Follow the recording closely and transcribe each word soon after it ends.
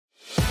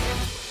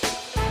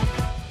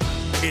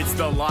It's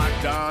the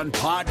Locked On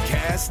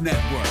Podcast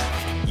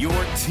Network, your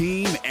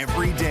team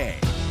every day.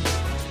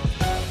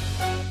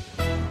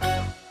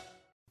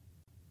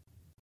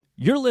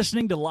 You're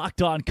listening to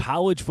Locked On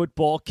College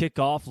Football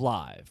Kickoff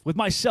Live with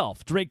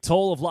myself, Drake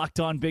Toll of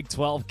Locked On Big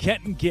 12,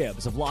 Kenton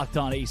Gibbs of Locked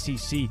On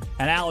ACC,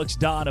 and Alex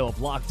Dono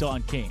of Locked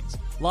On Canes.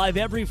 Live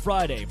every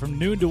Friday from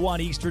noon to 1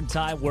 Eastern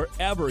Time,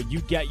 wherever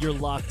you get your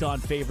Locked On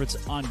favorites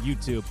on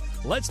YouTube.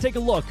 Let's take a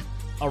look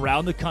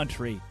around the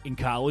country in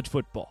college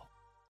football.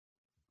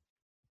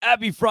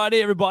 Happy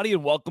Friday, everybody,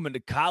 and welcome into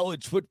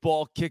College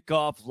Football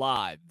Kickoff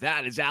Live.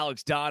 That is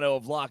Alex Dono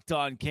of Locked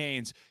On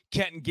Canes,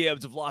 Kenton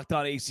Gibbs of Locked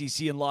On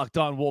ACC and Locked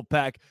On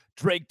Wolfpack,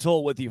 Drake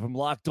Toll with you from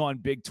Locked On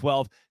Big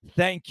 12.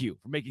 Thank you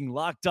for making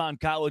Locked On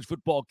College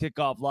Football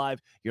Kickoff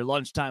Live your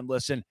lunchtime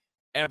listen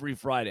every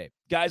Friday.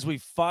 Guys, we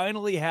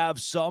finally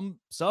have some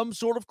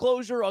sort of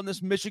closure on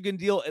this Michigan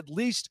deal, at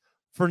least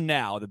for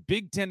now. The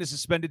Big Ten has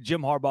suspended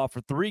Jim Harbaugh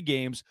for 3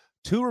 games,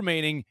 2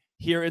 remaining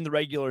here in the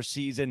regular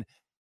season.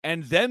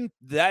 And then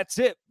that's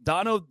it.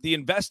 Dono, the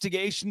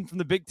investigation from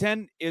the Big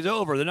Ten is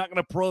over. They're not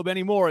going to probe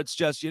anymore. It's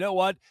just, you know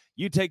what?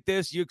 You take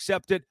this, you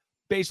accept it.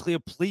 Basically a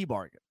plea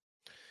bargain.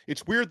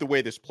 It's weird the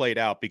way this played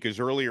out because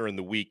earlier in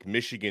the week,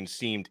 Michigan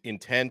seemed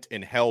intent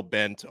and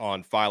hell-bent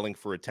on filing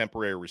for a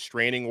temporary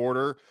restraining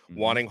order,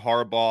 wanting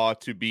Harbaugh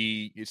to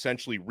be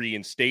essentially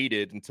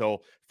reinstated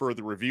until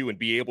further review and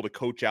be able to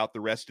coach out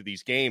the rest of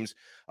these games.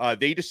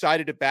 They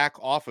decided to back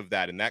off of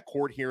that, and that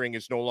court hearing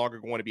is no longer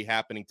going to be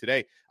happening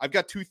today. I've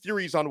got 2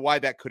 theories on why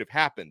that could have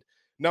happened.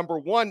 Number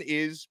one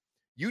is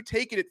you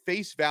take it at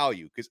face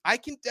value, because I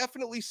can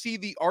definitely see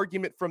the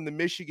argument from the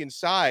Michigan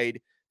side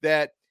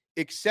that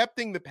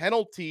accepting the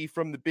penalty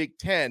from the Big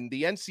Ten,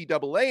 the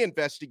NCAA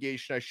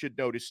investigation, I should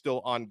note, is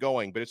still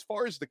ongoing. But as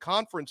far as the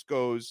conference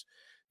goes,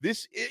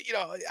 this,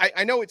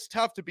 I know it's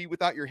tough to be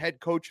without your head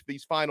coach for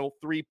these final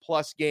 3+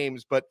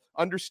 games, but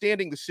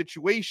understanding the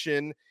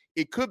situation,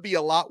 it could be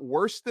a lot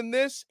worse than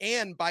this.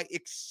 And by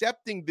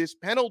accepting this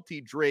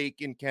penalty,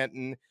 Drake and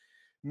Kenton,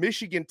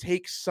 Michigan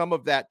takes some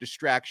of that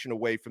distraction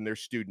away from their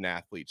student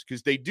athletes,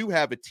 because they do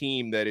have a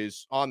team that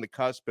is on the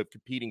cusp of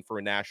competing for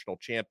a national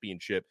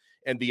championship.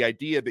 And the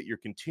idea that you're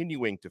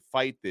continuing to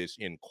fight this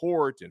in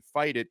court and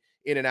fight it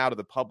in and out of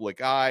the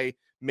public eye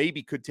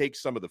maybe could take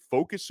some of the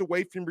focus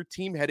away from your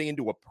team heading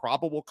into a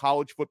probable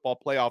college football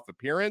playoff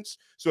appearance.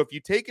 So if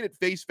you take it at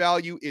face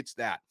value, it's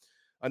that.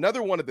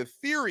 Another one of the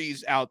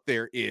theories out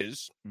there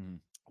is,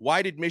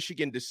 why did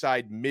Michigan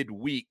decide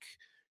midweek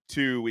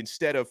to,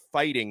 instead of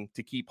fighting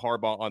to keep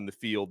Harbaugh on the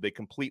field, they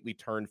completely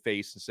turned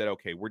face and said,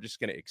 okay, we're just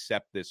going to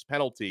accept this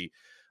penalty?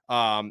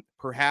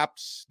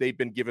 Perhaps they've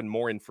been given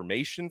more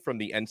information from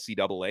the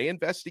NCAA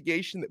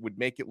investigation that would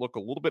make it look a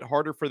little bit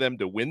harder for them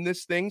to win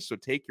this thing. So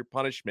take your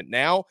punishment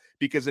now,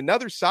 because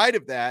another side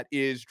of that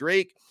is,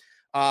 Drake,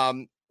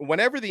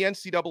 whenever the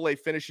NCAA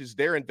finishes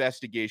their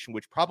investigation,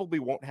 which probably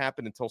won't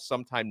happen until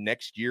sometime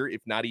next year,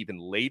 if not even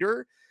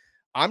later,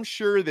 I'm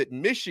sure that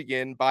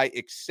Michigan, by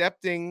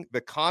accepting the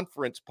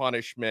conference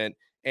punishment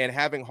and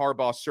having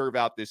Harbaugh serve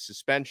out this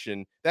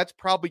suspension, that's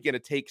probably going to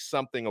take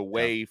something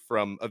away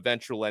from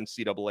eventual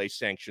NCAA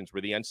sanctions,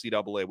 where the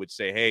NCAA would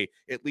say, hey,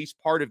 at least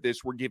part of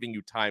this, we're giving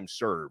you time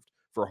served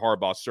for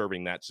Harbaugh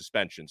serving that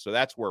suspension. So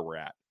that's where we're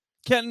at.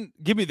 Ken,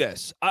 give me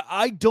this.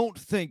 I don't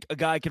think a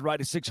guy could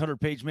write a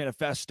 600-page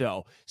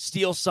manifesto,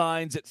 steal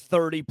signs at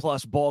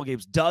 30-plus ball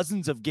games,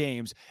 dozens of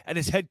games, and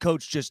his head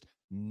coach just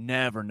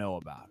never know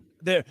about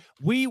it.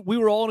 We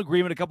were all in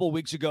agreement a couple of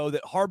weeks ago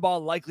that Harbaugh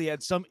likely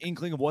had some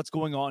inkling of what's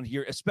going on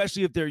here,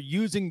 especially if they're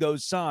using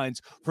those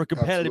signs for a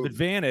competitive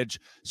advantage.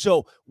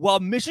 So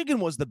while Michigan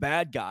was the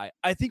bad guy,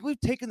 I think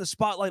we've taken the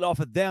spotlight off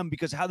of them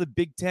because of how the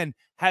Big Ten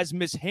has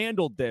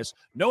mishandled this.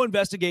 No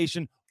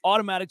investigation,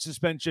 automatic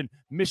suspension,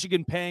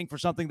 Michigan paying for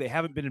something they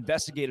haven't been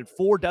investigated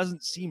for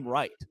doesn't seem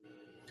right.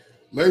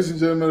 Ladies and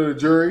gentlemen of the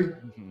jury,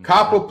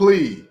 cop a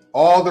plea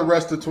all the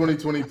rest of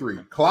 2023.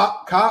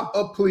 Cop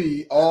a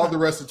plea all the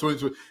rest of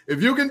 2023.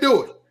 If you can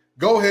do it,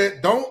 go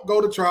ahead. Don't go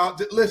to trial.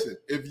 Listen,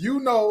 if you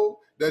know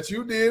that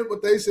you did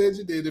what they said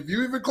you did, if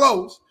you even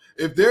close,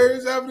 if there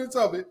is evidence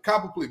of it,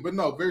 cop a plea. But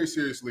no, very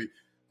seriously,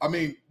 I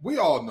mean, we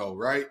all know,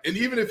 right? And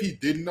even if he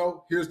didn't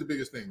know, here's the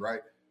biggest thing,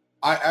 right?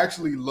 I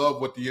actually love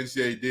what the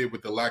NCAA did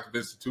with the lack of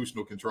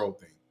institutional control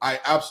thing. I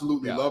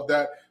absolutely love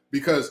that,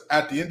 because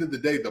at the end of the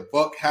day, the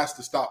buck has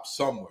to stop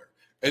somewhere.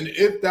 And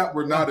if that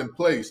were not in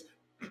place,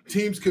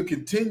 teams could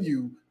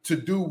continue to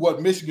do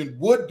what Michigan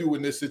would do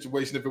in this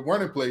situation if it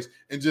weren't in place,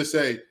 and just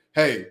say,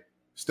 hey,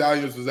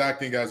 Stalions was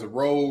acting as a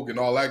rogue and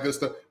all that good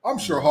stuff. I'm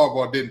sure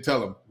Harbaugh didn't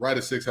tell him, write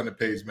a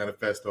 600-page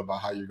manifesto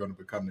about how you're going to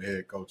become the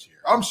head coach here.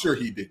 I'm sure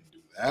he didn't do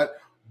that.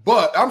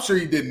 But I'm sure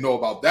he didn't know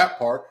about that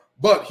part.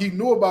 But he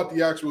knew about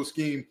the actual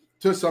scheme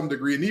to some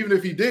degree. And even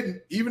if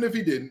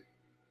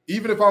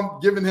I'm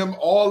giving him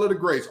all of the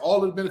grace,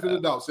 all of the benefit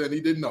of the doubt, saying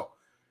he didn't know,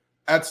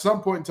 at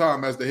some point in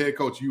time as the head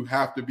coach, you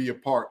have to be a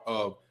part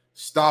of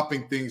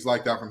stopping things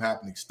like that from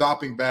happening,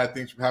 stopping bad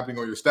things from happening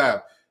on your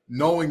staff.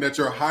 knowing that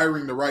you're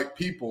hiring the right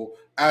people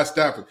as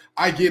staffers.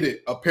 I get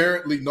it.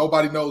 Apparently,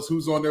 nobody knows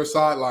who's on their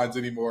sidelines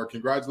anymore.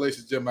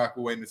 Congratulations, Jim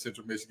McElwain in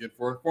Central Michigan,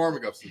 for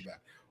informing us of that.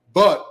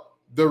 But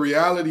the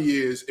reality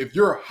is, if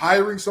you're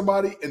hiring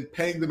somebody and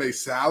paying them a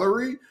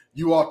salary,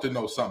 you ought to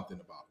know something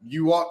about them.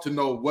 You ought to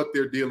know what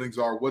their dealings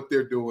are, what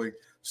they're doing,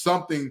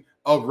 something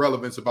of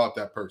relevance about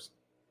that person.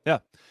 Yeah.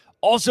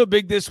 Also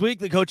big this week,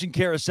 the coaching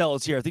carousel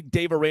is here. I think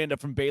Dave Aranda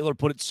from Baylor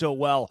put it so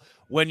well.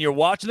 When you're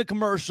watching a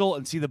commercial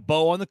and see the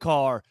bow on the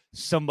car,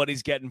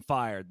 somebody's getting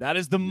fired. That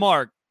is the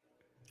mark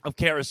of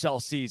carousel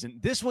season.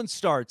 This one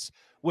starts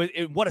with,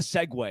 what a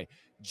segue.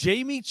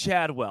 Jamie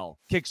Chadwell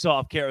kicks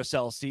off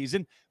carousel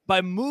season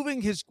by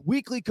moving his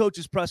weekly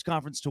coaches press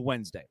conference to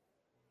Wednesday.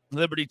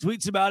 Liberty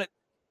tweets about it.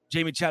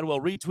 Jamie Chadwell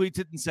retweets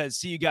it and says,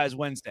 see you guys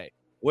Wednesday.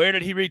 Where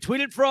did he retweet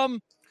it from?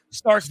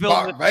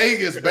 Starkville,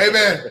 Vegas,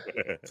 baby.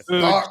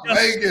 Stark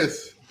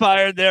Vegas.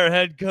 Fired their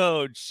head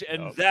coach.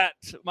 And that,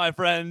 my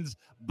friends,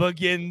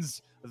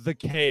 begins the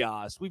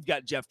chaos. We've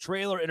got Jeff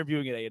Traylor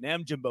interviewing at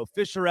A&M, Jimbo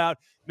Fisher out,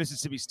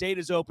 Mississippi State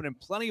is open, and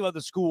plenty of other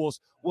schools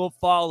will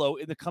follow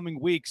in the coming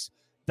weeks.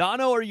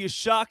 Dono, are you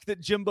shocked that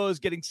Jimbo is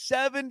getting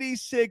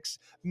 $76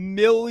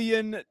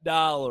 million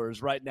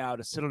right now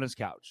to sit on his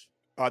couch?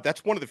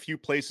 That's one of the few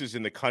places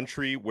in the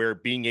country where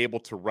being able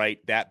to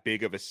write that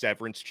big of a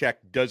severance check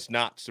does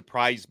not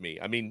surprise me.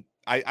 I mean,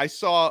 I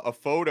saw a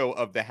photo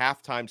of the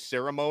halftime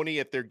ceremony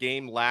at their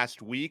game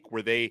last week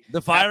where they...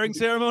 The firing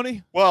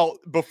ceremony? Well,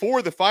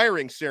 before the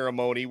firing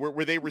ceremony,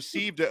 where they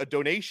received a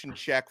donation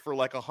check for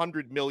like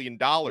 $100 million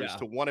to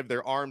one of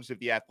their arms of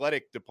the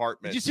athletic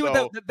department. Did you see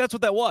what that's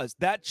what that was?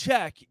 That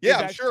check. Yeah,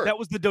 I'm sure. That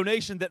was the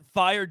donation that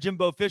fired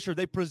Jimbo Fisher.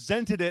 They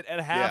presented it at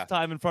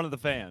halftime in front of the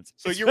fans.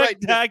 So you're right.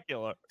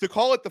 Spectacular. To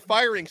call it the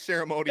firing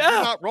ceremony, you're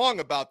not wrong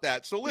about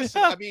that. So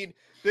listen, I mean...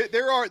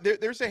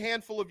 There's a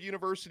handful of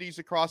universities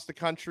across the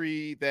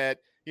country that,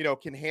 you know,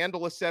 can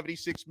handle a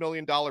 $76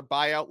 million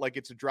buyout like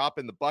it's a drop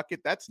in the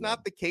bucket. That's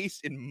not the case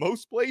in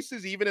most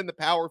places, even in the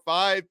Power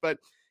Five. But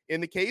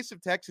in the case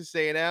of Texas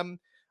A&M,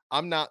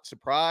 I'm not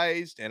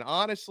surprised. And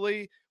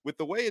honestly, with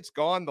the way it's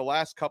gone the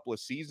last couple of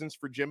seasons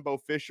for Jimbo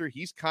Fisher,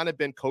 he's kind of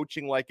been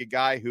coaching like a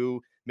guy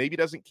who maybe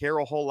doesn't care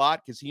a whole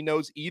lot because he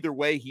knows either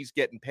way he's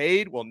getting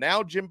paid. Well,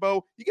 now,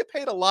 Jimbo, you get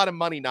paid a lot of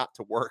money not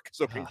to work.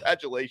 So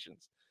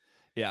congratulations.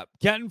 Yeah.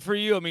 Kenton, for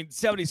you, I mean,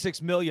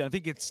 $76 million. I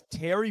think it's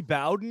Terry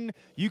Bowden.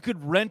 You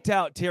could rent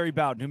out Terry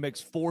Bowden, who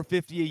makes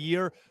 $450 a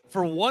year,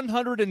 for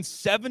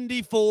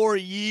 174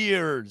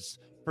 years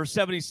for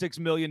 $76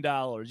 million.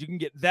 You can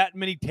get that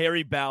many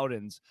Terry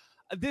Bowdens.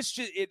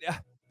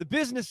 The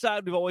business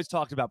side we've always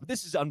talked about, but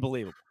this is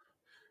unbelievable.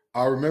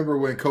 I remember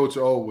when Coach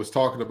O was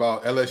talking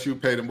about LSU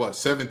paid him, what,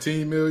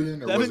 $17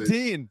 million? Or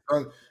 17.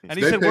 And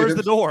he said, where's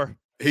the door?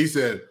 He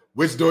said,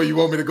 which door you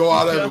want me to go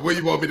out of? Where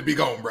you want me to be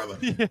going, brother?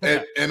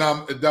 Yeah. And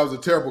that was a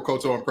terrible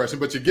Coach O impression,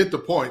 but you get the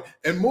point.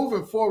 And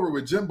moving forward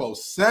with Jimbo,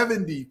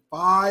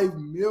 $75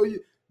 million.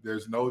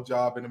 There's no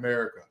job in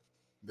America.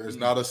 There's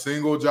not a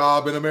single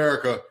job in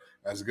America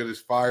as good as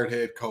fired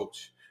head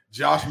coach.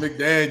 Josh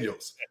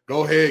McDaniels,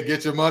 go ahead,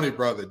 get your money,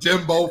 brother.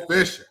 Jimbo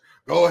Fisher,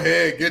 go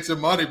ahead, get your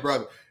money,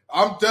 brother.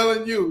 I'm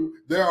telling you,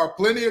 there are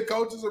plenty of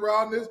coaches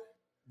around this.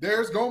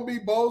 There's going to be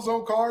bows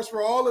on cars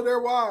for all of their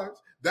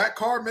wives. That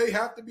car may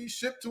have to be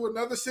shipped to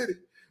another city.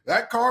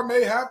 That car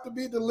may have to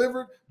be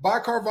delivered by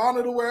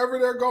Carvana to wherever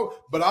they're going.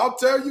 But I'll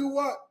tell you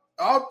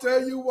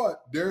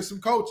what, there's some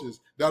coaches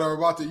that are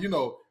about to, you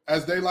know,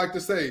 as they like to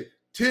say,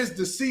 'tis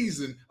the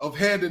season of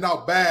handing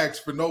out bags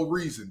for no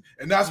reason.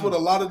 And that's what a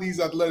lot of these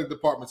athletic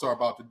departments are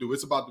about to do.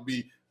 It's about to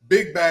be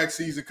big bag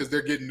season because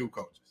they're getting new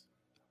coaches.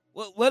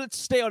 Well, let's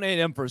stay on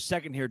A&M for a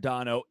second here,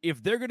 Dono.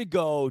 If they're going to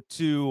go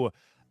to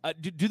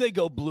do they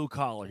go blue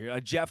collar here?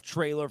 Jeff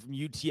Traylor from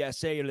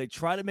UTSA, or do they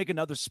try to make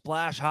another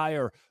splash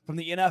hire from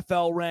the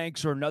NFL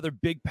ranks or another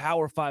big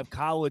Power 5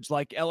 college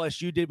like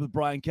LSU did with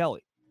Brian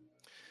Kelly?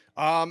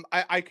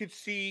 I could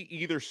see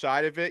either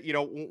side of it. You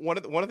know, one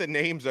of the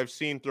names I've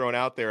seen thrown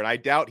out there, and I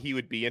doubt he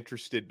would be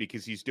interested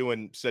because he's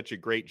doing such a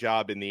great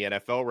job in the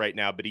NFL right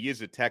now, but he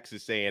is a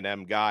Texas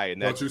A&M guy, and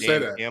that's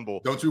Dan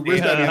Campbell. Don't you wish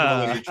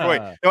that in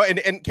Detroit? No,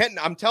 and Kenton,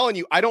 I'm telling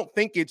you, I don't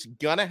think it's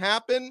gonna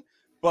happen.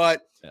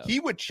 But he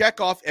would check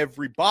off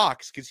every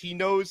box because he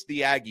knows the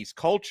Aggies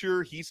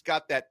culture. He's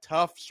got that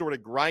tough sort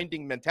of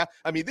grinding mentality.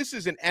 I mean, this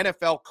is an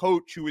NFL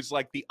coach who is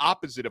like the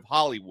opposite of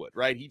Hollywood,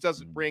 right? He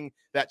doesn't bring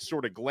that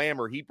sort of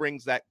glamour. He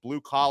brings that blue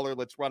collar,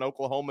 let's run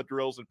Oklahoma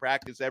drills and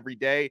practice every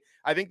day.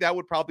 I think that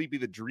would probably be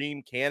the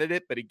dream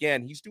candidate. But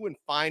again, he's doing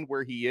fine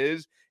where he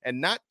is. And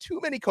not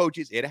too many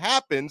coaches. It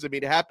happens. I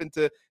mean, it happened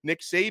to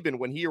Nick Saban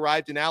when he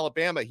arrived in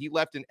Alabama. He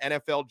left an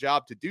NFL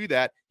job to do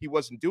that. He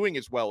wasn't doing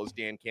as well as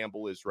Dan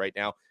Campbell is right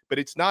now, but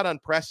it's not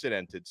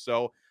unprecedented.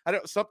 So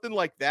something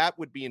like that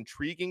would be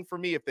intriguing for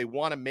me if they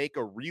want to make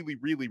a really,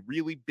 really,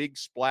 really big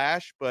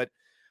splash. But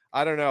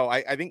I don't know.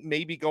 I think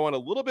maybe going a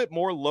little bit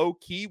more low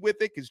key with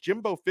it because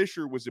Jimbo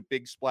Fisher was a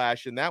big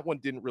splash and that one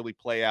didn't really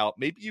play out.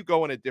 Maybe you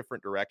go in a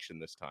different direction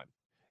this time.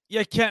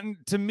 Yeah, Kenton,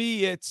 to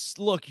me, it's,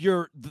 look,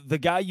 you're the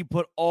guy you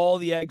put all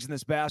the eggs in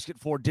this basket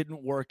for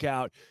didn't work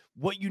out.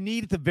 What you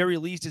need at the very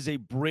least is a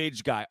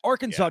bridge guy.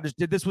 Arkansas just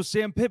did this with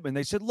Sam Pittman.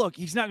 They said, look,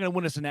 he's not going to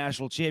win us a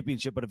national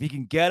championship, but if he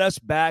can get us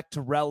back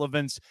to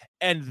relevance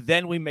and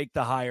then we make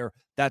the hire,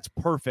 that's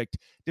perfect.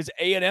 Does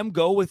A&M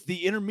go with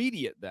the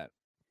intermediate then?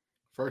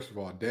 First of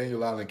all,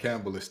 Daniel Allen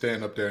Campbell is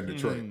staying up there in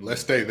Detroit.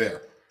 Let's stay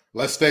there.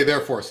 Let's stay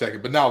there for a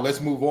second. But now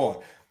let's move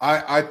on.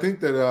 I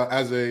think that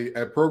as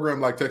a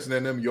program like Texas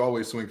A&M, you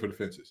always swing for the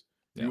fences.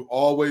 Yeah. You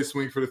always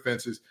swing for the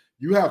fences.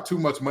 You have too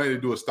much money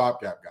to do a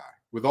stopgap guy.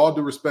 With all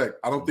due respect,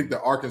 I don't think that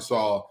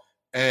Arkansas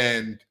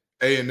and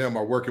A&M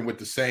are working with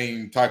the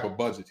same type of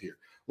budget here.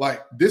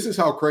 Like, this is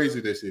how crazy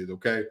this is,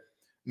 okay?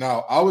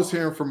 Now, I was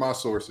hearing from my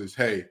sources,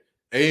 hey,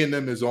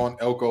 A&M is on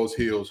Elko's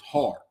heels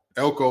hard.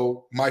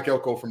 Mike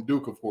Elko from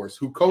Duke, of course,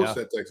 who coached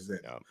at Texas A&M.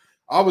 Yeah.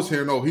 I was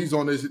hearing,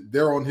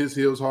 they're on his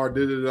heels hard,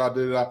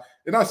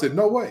 And I said,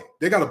 no way.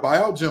 They got to buy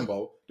out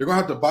Jimbo. They're going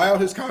to have to buy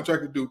out his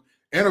contract to Duke,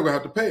 and they're going to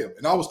have to pay him.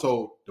 And I was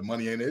told the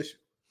money ain't an issue.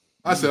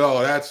 I said,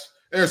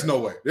 there's no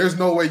way. There's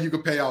no way you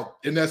could pay out,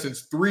 in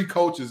essence, 3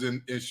 coaches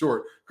in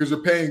short, because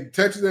you're paying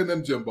Texas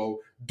A&M Jimbo,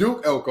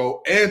 Duke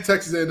Elko, and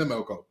Texas A&M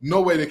Elko.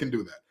 No way they can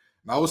do that.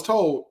 And I was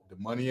told the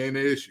money ain't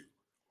an issue.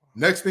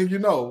 Next thing you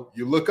know,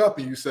 you look up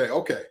and you say,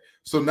 okay,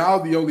 so now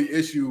the only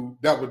issue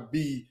that would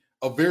be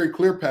a very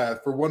clear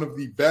path for one of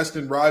the best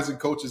and rising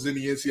coaches in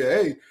the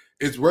NCAA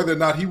is whether or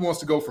not he wants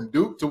to go from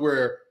Duke to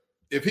where,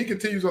 if he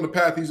continues on the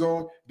path he's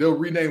on, they'll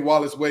rename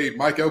Wallace Wade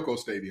Mike Elko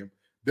Stadium.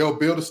 They'll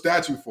build a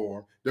statue for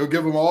him. They'll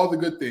give him all the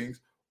good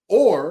things.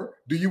 Or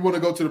do you want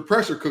to go to the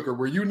pressure cooker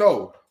where 3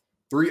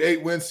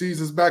 8-win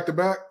seasons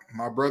back-to-back?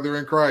 My brother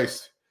in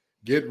Christ,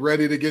 get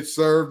ready to get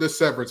served a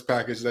severance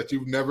package that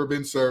you've never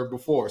been served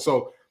before.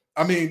 So,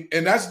 I mean,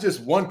 and that's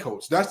just one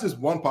coach. That's just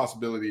one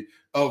possibility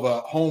of a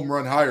home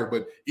run hire.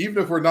 But even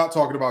if we're not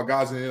talking about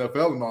guys in the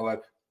NFL and all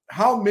that,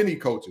 how many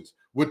coaches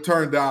would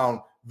turn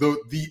down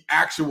the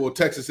actual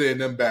Texas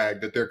A&M bag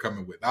that they're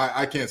coming with?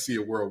 I can't see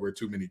a world where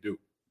too many do.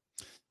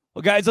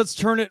 Well, guys, let's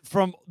turn it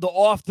from the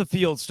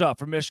off-the-field stuff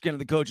from Michigan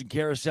and the coaching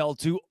carousel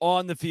to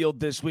on the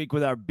field this week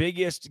with our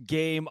biggest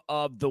game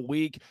of the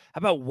week. How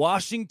about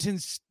Washington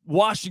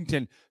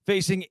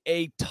facing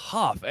a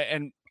tough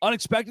and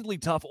unexpectedly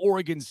tough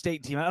Oregon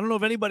State team? I don't know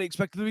if anybody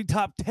expected them to be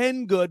top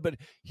 10 good, but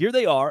here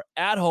they are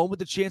at home with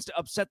the chance to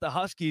upset the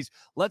Huskies.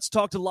 Let's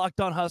talk to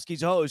Locked On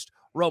Huskies host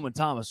Roman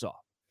Thomasoff.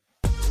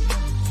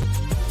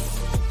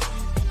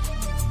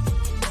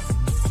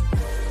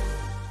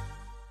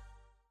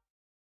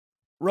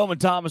 Roman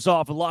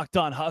Thomasoff and Locked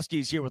On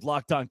Huskies here with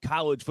Locked On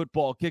College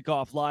Football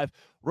Kickoff Live.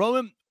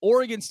 Roman,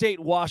 Oregon State,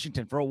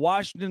 Washington. For a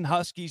Washington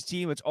Huskies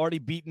team that's already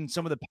beaten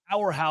some of the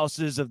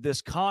powerhouses of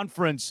this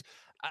conference,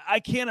 I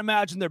can't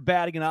imagine they're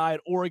batting an eye at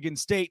Oregon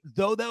State,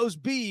 though those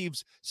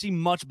Beavs seem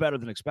much better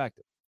than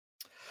expected.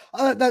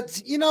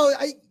 The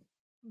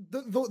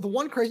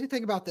one crazy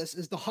thing about this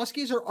is the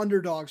Huskies are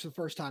underdogs for the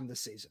first time this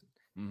season.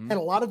 Mm-hmm. And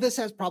a lot of this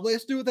probably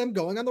has to do with them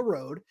going on the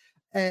road.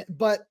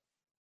 But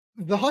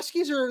the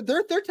Huskies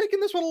they're taking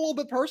this one a little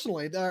bit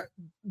personally.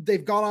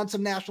 They've gone on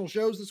some national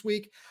shows this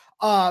week.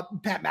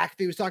 Pat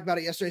McAfee was talking about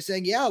it yesterday,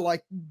 saying,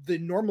 like the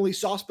normally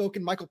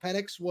soft-spoken Michael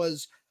Penix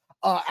was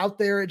out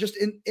there just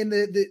in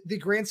the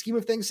grand scheme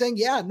of things saying,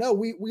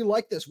 we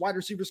like this. Wide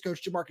receivers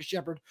coach Jamarcus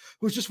Shepard,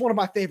 who's just one of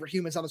my favorite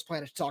humans on this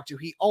planet to talk to.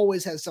 He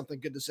always has something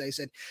good to say.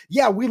 Said,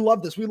 we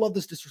love this. We love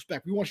this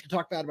disrespect. We want you to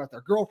talk bad about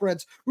their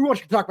girlfriends. We want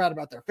you to talk bad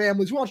about their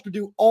families. We want you to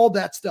do all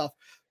that stuff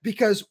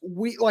because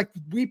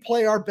we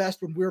play our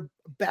best when we're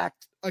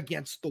backed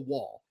against the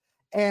wall.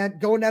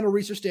 And going down to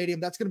Reser Stadium,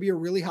 that's going to be a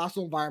really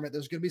hostile environment.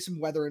 There's going to be some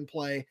weather in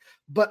play.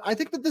 But I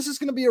think that this is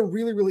going to be a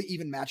really, really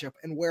even matchup.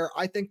 And where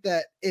I think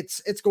that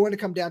it's going to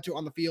come down to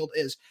on the field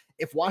is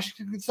if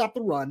Washington can stop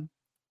the run,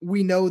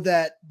 we know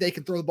that they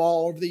can throw the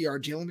ball over the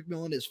yard. Jalen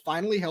McMillan is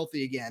finally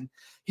healthy again.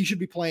 He should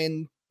be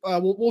playing,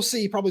 we'll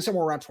see, probably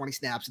somewhere around 20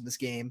 snaps in this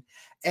game.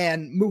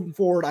 And moving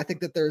forward, I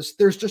think that there's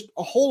just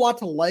a whole lot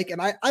to like.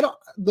 And I don't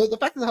the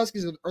fact that the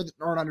Huskies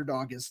are an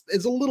underdog is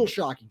a little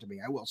shocking to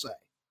me, I will say.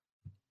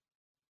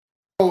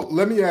 So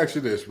let me ask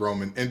you this,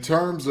 Roman. In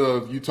terms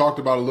of, you talked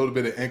about a little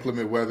bit of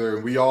inclement weather,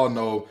 and we all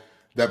know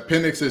that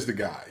Penix is the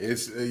guy.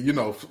 It's,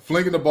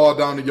 flinging the ball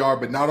down the yard,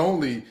 but not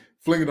only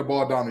flinging the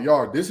ball down the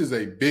yard, this is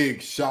a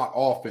big shot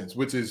offense,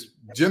 which is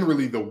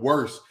generally the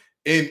worst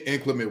in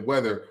inclement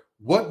weather.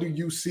 What do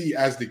you see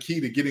as the key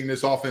to getting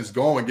this offense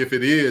going if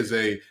it is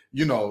a,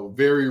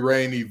 very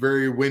rainy,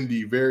 very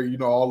windy, very,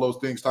 all those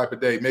things type of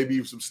day, maybe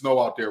even some snow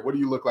out there? What do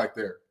you look like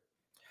there?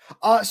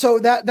 So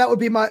that would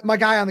be my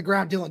guy on the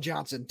ground, Dylan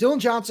Johnson. Dylan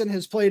Johnson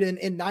has played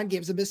in 9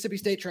 games, a Mississippi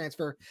State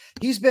transfer.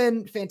 He's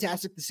been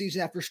fantastic this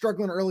season after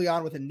struggling early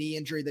on with a knee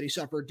injury that he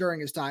suffered during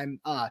his time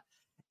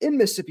in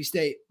Mississippi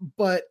State.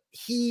 But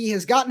he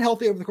has gotten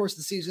healthy over the course of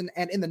the season.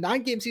 And in the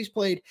 9 games he's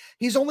played,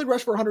 he's only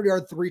rushed for 100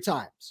 yards 3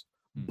 times.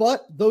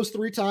 But those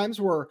 3 times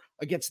were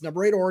against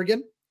number 8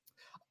 Oregon,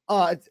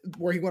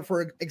 where he went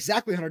for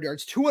exactly 100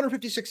 yards,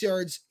 256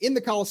 yards in the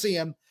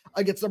Coliseum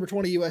against number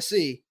 20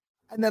 USC.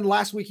 And then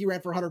last week he ran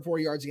for 104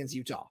 yards against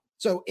Utah.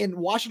 So in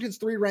Washington's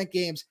 3 ranked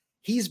games,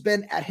 he's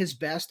been at his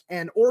best.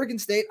 And Oregon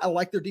State, I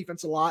like their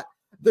defense a lot.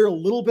 They're a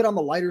little bit on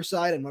the lighter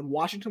side. And when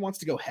Washington wants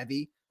to go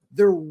heavy,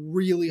 they're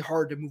really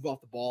hard to move off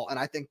the ball. And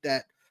I think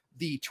that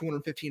the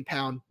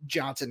 215-pound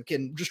Johnson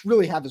can just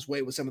really have his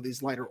way with some of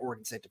these lighter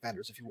Oregon State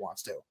defenders if he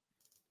wants to.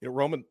 You know,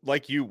 Roman,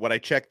 like you, when I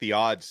checked the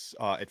odds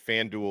at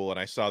FanDuel and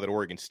I saw that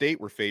Oregon State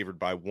were favored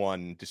by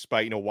 1,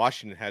 despite,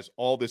 Washington has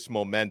all this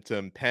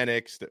momentum,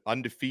 Penix, they're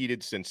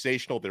undefeated,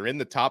 sensational. They're in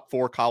the top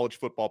 4 college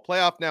football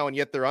playoff now, and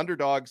yet they're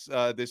underdogs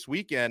this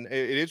weekend.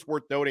 It is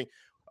worth noting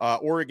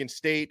Oregon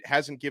State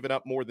hasn't given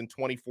up more than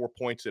 24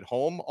 points at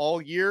home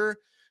all year.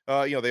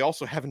 They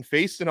also haven't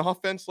faced an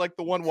offense like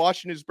the one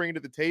Washington is bringing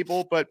to the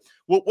table. But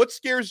what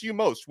scares you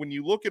most when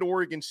you look at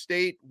Oregon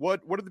State?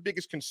 What are the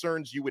biggest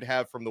concerns you would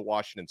have from the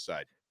Washington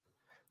side?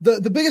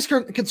 The biggest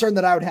concern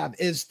that I would have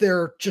is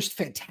their just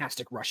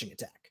fantastic rushing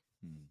attack.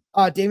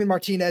 Damien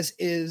Martinez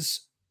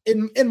is,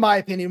 in my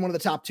opinion, one of the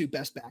top 2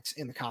 best backs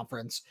in the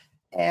conference.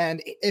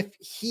 And if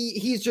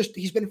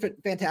he's been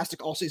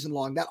fantastic all season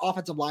long. That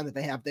offensive line that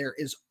they have there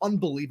is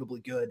unbelievably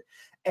good.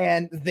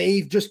 And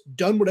they've just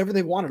done whatever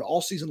they wanted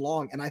all season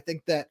long. And I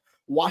think that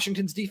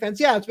Washington's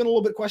defense, it's been a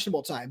little bit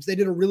questionable at times. They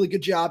did a really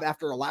good job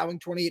after allowing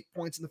 28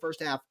 points in the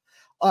first half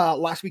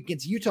last week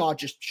against Utah,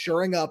 just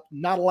shoring up,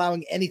 not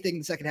allowing anything in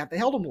the second half. They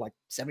held them to like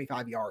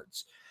 75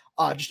 yards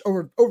just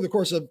over the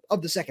course of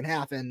the second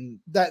half. And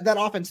that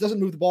offense doesn't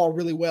move the ball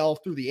really well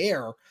through the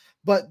air,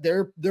 but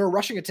they're a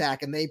rushing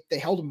attack, and they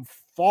held them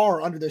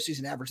far under their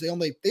season average. They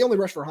only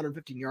rushed for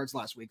 115 yards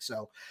last week.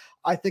 So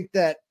I think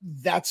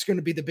that's going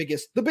to be the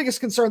biggest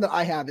concern that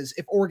I have is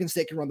if Oregon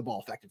State can run the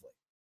ball effectively.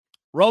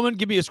 Roman,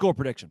 give me a score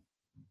prediction.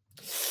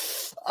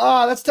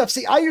 That's tough.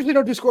 See, I usually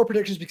don't do score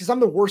predictions because I'm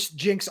the worst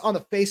jinx on the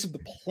face of the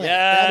planet.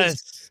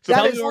 Yes.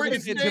 Tell me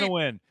Oregon State's going to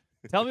win.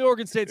 Tell me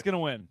Oregon State's going to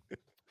win.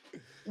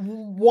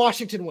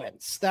 Washington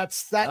wins.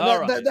 That's what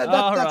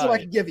I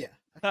can give you.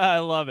 I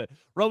love it.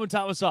 Roman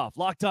Thomasoff,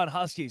 Locked On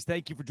Huskies.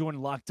 Thank you for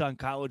joining Locked On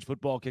College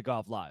Football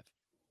Kickoff Live.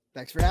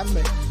 Thanks for having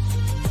me.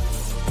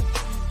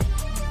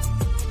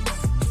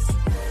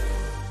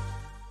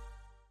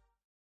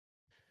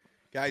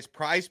 Guys,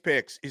 Prize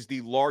Picks is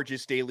the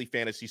largest daily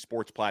fantasy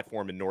sports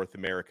platform in North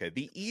America.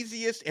 The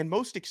easiest and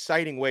most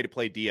exciting way to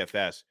play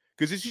DFS,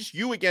 because it's just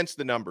you against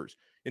the numbers.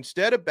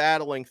 Instead of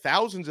battling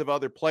thousands of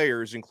other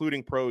players,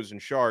 including pros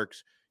and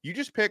sharks, you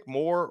just pick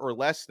more or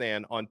less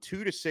than on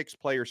 2 to 6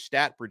 player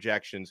stat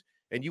projections,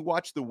 and you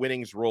watch the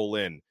winnings roll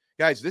in.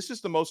 Guys, this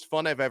is the most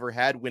fun I've ever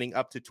had, winning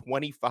up to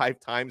 25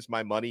 times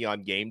my money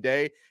on game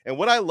day. And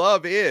what I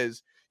love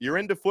is you're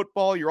into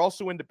football, you're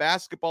also into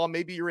basketball,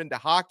 maybe you're into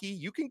hockey.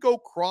 You can go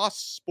cross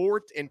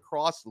sport and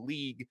cross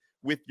league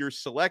with your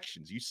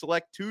selections. You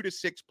select 2 to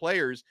 6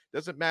 players,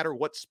 doesn't matter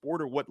what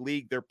sport or what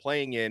league they're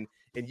playing in,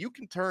 and you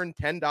can turn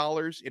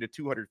 $10 into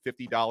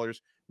 $250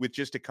 with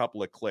just a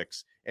couple of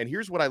clicks. And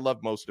here's what I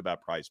love most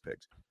about Prize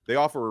Picks. They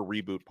offer a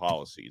reboot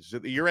policy, so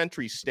that your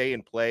entries stay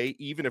in play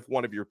even if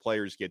one of your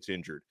players gets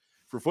injured.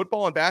 For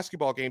football and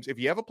basketball games, if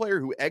you have a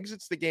player who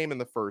exits the game in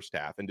the first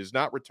half and does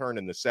not return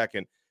in the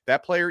second,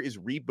 that player is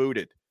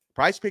rebooted.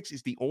 Prize Picks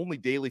is the only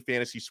daily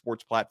fantasy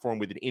sports platform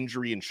with an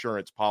injury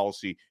insurance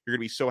policy. You're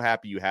going to be so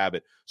happy you have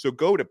it. So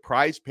go to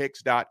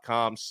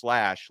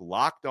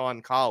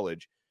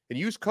prizepicks.com/lockedoncollege and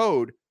use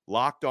code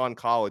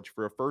LockedOnCollege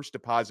for a first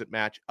deposit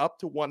match up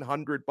to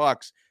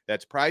 $100.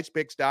 That's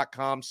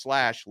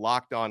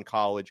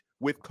prizepicks.com/lockedoncollege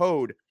with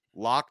code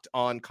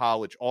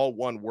LockedOnCollege, all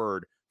one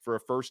word, for a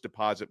first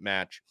deposit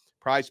match.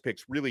 Prize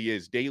Picks really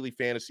is daily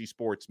fantasy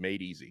sports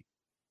made easy.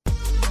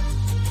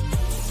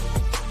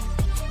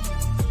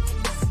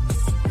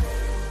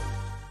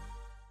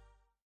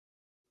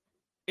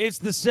 It's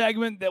the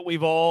segment that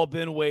we've all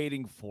been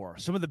waiting for.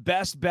 Some of the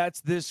best bets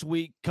this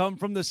week come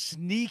from the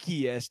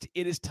sneakiest.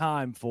 It is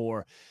time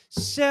for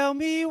Sell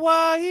Me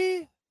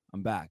Why.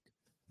 I'm back.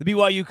 The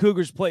BYU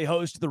Cougars play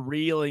host to the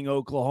reeling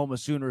Oklahoma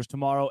Sooners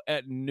tomorrow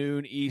at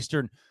noon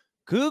Eastern.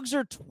 Cougs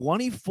are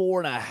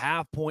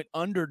 24.5-point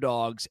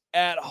underdogs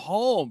at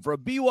home for a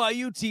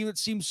BYU team that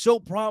seemed so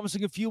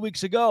promising a few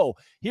weeks ago.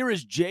 Here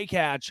is Jake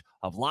Hatch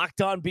of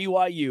Locked On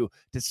BYU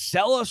to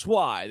sell us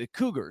why the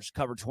Cougars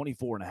cover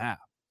 24.5.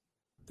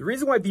 The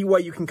reason why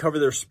BYU can cover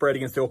their spread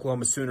against the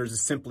Oklahoma Sooners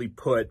is simply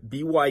put,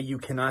 BYU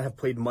cannot have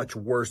played much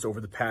worse over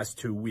the past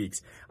 2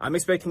 weeks. I'm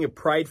expecting a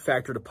pride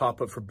factor to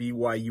pop up for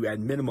BYU at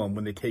minimum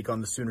when they take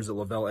on the Sooners at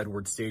Lavelle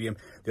Edwards Stadium.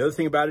 The other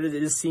thing about it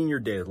is senior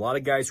day. A lot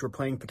of guys who are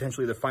playing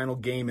potentially their final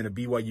game in a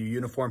BYU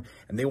uniform,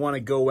 and they want to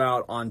go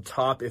out on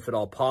top if at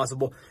all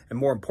possible, and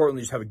more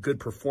importantly, just have a good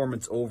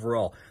performance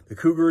overall. The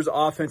Cougars'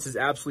 offense is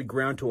absolutely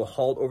ground to a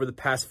halt over the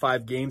past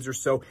 5 games or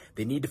so.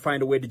 They need to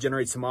find a way to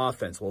generate some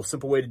offense. Well, a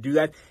simple way to do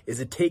that is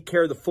to take take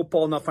care of the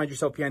football, not find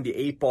yourself behind the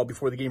 8 ball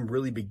before the game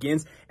really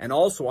begins. And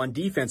also on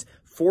defense,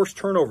 force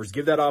turnovers,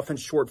 give that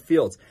offense short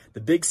fields. The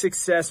big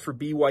success for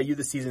BYU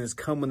this season has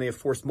come when they have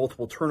forced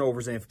multiple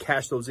turnovers and have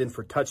cashed those in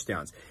for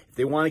touchdowns. If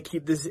they want to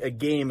keep this a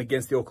game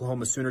against the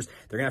Oklahoma Sooners,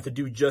 they're going to have to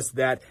do just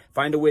that.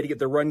 Find a way to get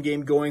the run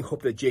game going.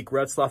 Hope that Jake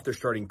Retzlaff, their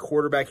starting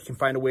quarterback, can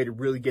find a way to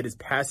really get his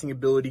passing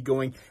ability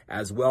going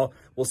as well.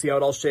 We'll see how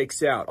it all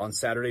shakes out on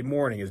Saturday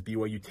morning as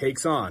BYU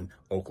takes on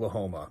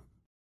Oklahoma.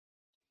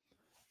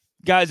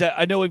 Guys,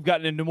 I know we've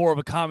gotten into more of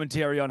a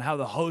commentary on how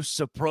the hosts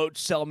approach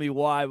Sell Me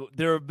Why.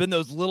 There have been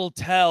those little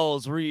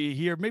tells where you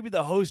hear maybe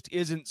the host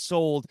isn't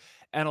sold,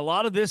 and a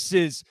lot of this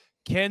is,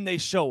 can they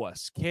show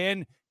us?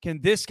 Can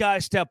this guy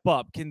step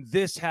up? Can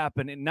this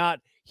happen? And not,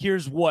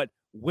 here's what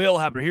will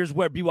happen. Here's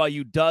where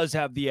BYU does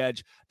have the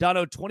edge.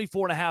 Dono,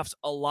 24.5's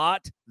a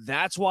lot.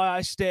 That's why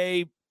I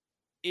stay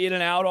in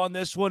and out on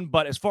this one.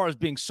 But as far as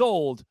being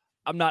sold,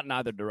 I'm not in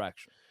either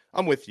direction.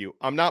 I'm with you.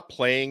 I'm not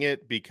playing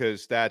it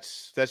because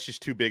that's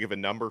just too big of a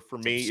number for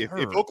me. If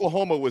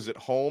Oklahoma was at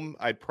home,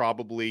 I'd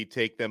probably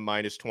take them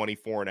minus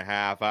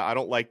 24.5. I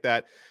don't like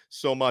that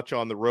so much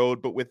on the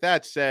road. But with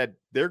that said,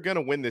 they're going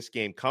to win this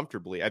game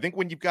comfortably. I think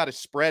when you've got a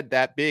spread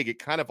that big, it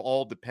kind of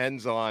all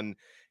depends on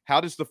how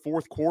does the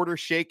fourth quarter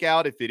shake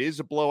out? If it is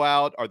a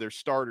blowout, are there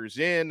starters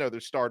in? Are there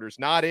starters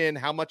not in?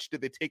 How much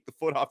did they take the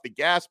foot off the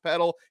gas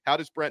pedal? How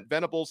does Brent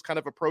Venables kind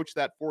of approach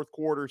that fourth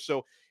quarter?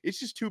 So it's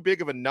just too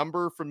big of a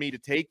number for me to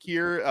take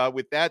here.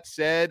 With that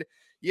said,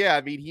 yeah,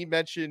 I mean, he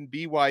mentioned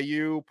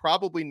BYU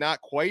probably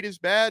not quite as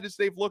bad as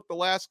they've looked the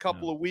last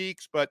couple of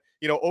weeks, but,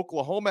 you know,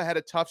 Oklahoma had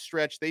a tough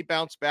stretch. They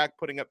bounced back,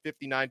 putting up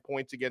 59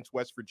 points against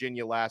West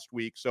Virginia last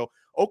week. So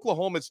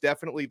Oklahoma's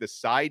definitely the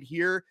side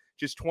here,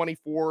 just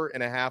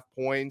 24.5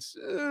 points.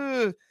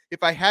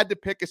 If I had to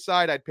pick a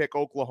side, I'd pick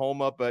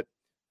Oklahoma, but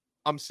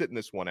I'm sitting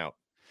this one out.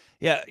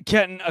 Yeah,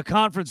 Kenton, a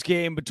conference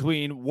game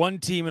between one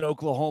team in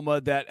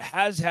Oklahoma that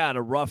has had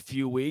a rough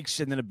few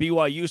weeks, and then a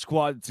BYU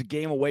squad that's a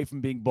game away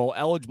from being bowl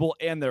eligible,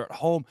 and they're at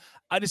home.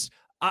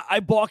 I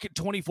balk at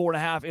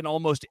 24.5 in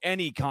almost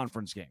any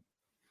conference game.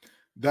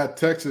 That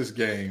Texas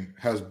game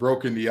has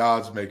broken the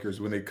odds makers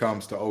when it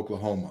comes to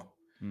Oklahoma.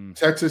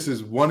 Texas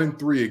is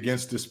 1-3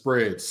 against the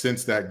spread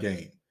since that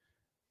game.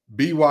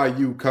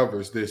 BYU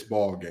covers this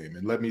ball game,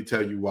 and let me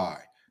tell you why.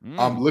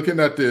 I'm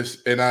looking at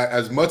this, and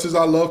as much as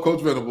I love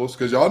Coach Venables,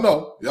 because y'all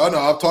know,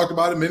 I've talked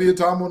about it many a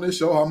time on this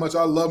show, how much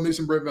I love me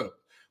some Brent Venables.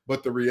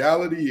 But the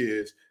reality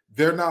is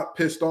they're not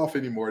pissed off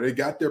anymore. They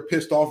got their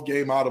pissed off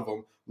game out of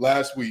them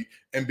last week.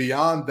 And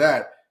beyond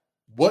that,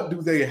 what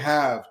do they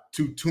have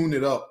to tune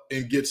it up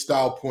and get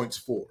style points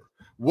for?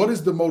 What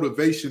is the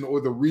motivation or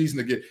the reason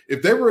to get?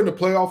 If they were in the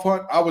playoff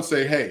hunt, I would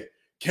say, hey,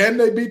 can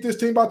they beat this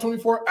team by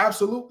 24?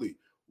 Absolutely.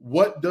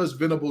 What does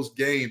Venables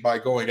gain by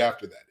going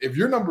after that? If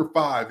you're number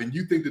 5 and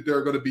you think that there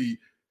are going to be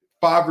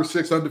 5 or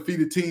 6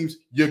 undefeated teams,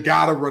 you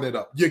got to run it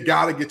up. You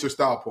got to get your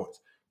style points.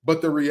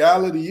 But the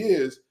reality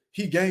is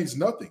he gains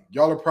nothing.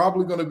 Y'all are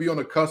probably going to be on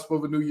the cusp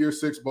of a New Year's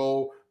Six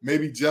bowl,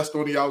 maybe just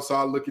on the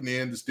outside looking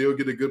in to still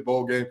get a good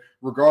bowl game,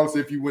 regardless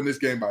if you win this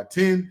game by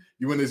 10,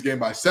 you win this game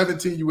by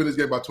 17, you win this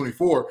game by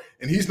 24,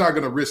 and he's not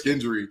going to risk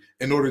injury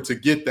in order to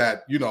get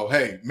that,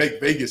 hey, make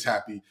Vegas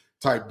happy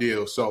type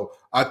deal. So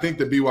I think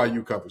the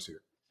BYU covers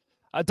here.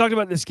 I talked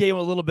about this game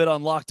a little bit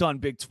on Locked On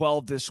Big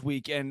 12 this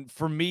week, and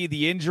for me,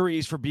 the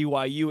injuries for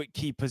BYU at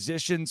key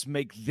positions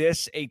make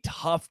this a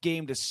tough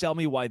game to sell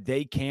me why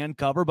they can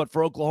cover. But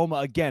for Oklahoma,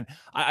 again,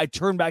 I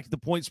turn back to the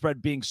point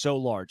spread being so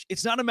large.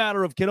 It's not a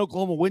matter of can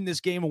Oklahoma win this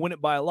game and win it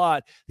by a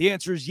lot. The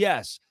answer is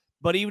yes.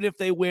 But even if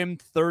they win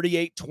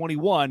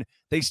 38-21,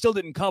 they still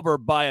didn't cover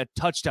by a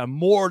touchdown,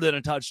 more than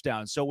a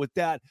touchdown. So with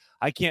that,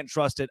 I can't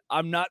trust it.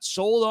 I'm not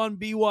sold on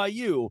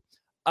BYU.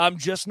 I'm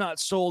just not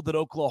sold that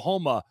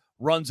Oklahoma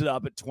runs it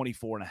up at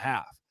 24.5.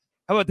 How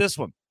about this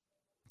one?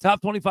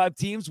 Top 25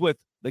 teams with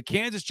the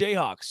Kansas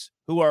Jayhawks,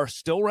 who are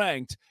still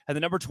ranked, and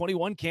the number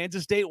 21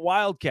 Kansas State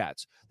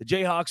Wildcats. The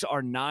Jayhawks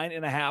are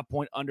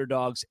 9.5-point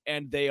underdogs,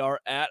 and they are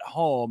at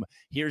home.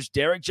 Here's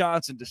Derek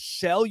Johnson to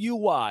sell you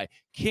why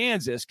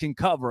Kansas can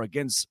cover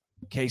against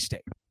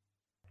K-State.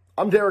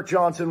 I'm Derek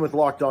Johnson with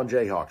Locked On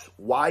Jayhawks.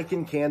 Why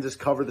can Kansas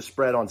cover the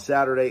spread on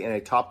Saturday in a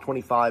top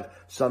 25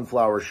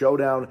 Sunflower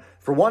Showdown?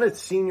 For one,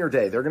 it's senior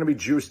day. They're going to be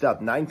juiced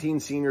up. 19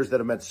 seniors that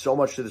have meant so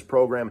much to this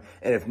program.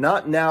 And if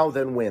not now,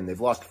 then when?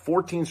 They've lost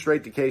 14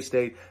 straight to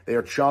K-State. They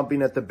are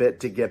chomping at the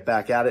bit to get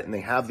back at it, and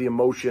they have the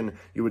emotion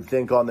you would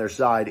think on their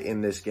side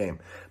in this game.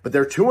 But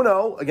they're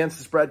 2-0 against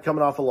the spread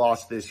coming off a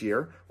loss this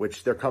year,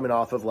 which they're coming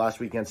off of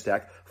last week against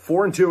Tech.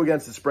 4-2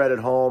 against the spread at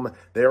home.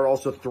 They are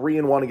also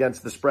 3-1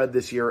 against the spread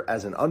this year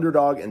as an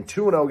underdog and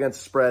 2-0 against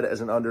the spread as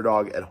an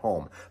underdog at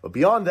home. But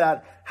beyond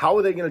that, how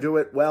are they going to do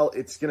it? Well,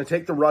 it's going to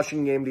take the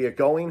rushing game to get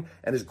going.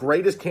 And as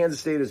great as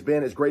Kansas State has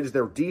been, as great as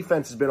their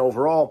defense has been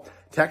overall,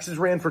 Texas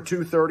ran for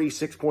 230,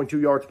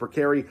 6.2 yards per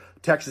carry.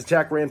 Texas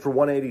Tech ran for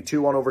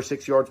 182 on over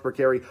 6 yards per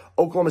carry.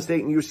 Oklahoma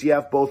State and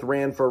UCF both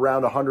ran for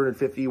around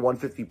 150,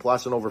 150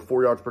 plus on over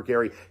 4 yards per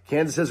carry.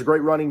 Kansas has a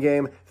great running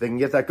game. If they can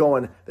get that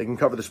going, they can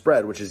cover the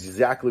spread, which is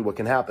exactly what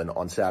can happen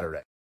on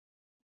Saturday.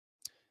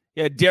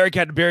 Yeah, Derek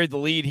had to bury the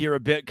lead here a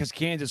bit because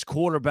Kansas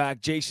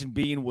quarterback Jason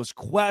Bean was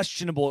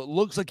questionable. It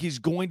looks like he's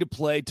going to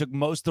play, took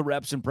most of the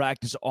reps in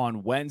practice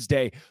on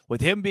Wednesday.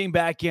 With him being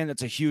back in,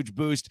 that's a huge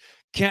boost.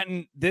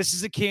 Kenton, this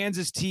is a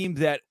Kansas team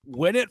that,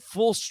 when at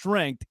full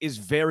strength, is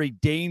very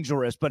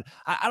dangerous. But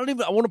I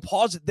want to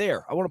pause it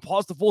there. I want to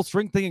pause the full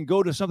strength thing and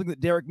go to something that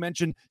Derek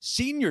mentioned,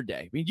 senior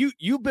day. I mean,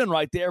 you've been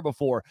right there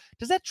before.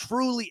 Does that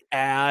truly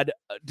add,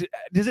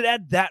 does it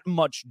add that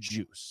much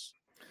juice?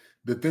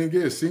 The thing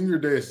is, senior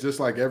day is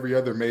just like every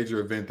other major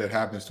event that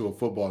happens to a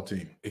football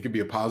team. It could be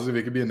a positive,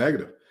 it could be a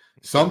negative.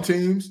 Some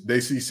teams, they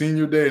see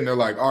senior day and they're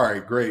like, all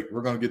right, great.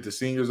 We're going to get the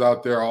seniors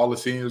out there. All the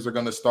seniors are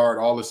going to start,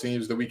 all the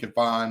seniors that we can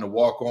find, the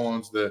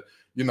walk-ons, the,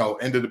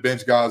 end of the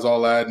bench guys,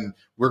 all that. And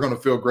we're going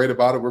to feel great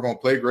about it. We're going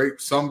to play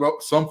great. Some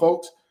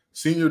folks,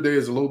 senior day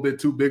is a little bit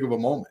too big of a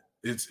moment.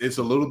 It's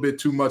a little bit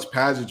too much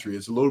pageantry.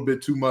 It's a little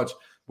bit too much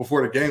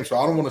before the game. So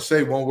I don't want to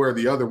say one way or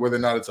the other, whether or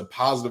not it's a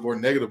positive or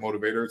negative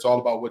motivator. It's all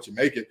about what you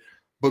make it.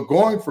 But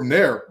going from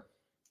there,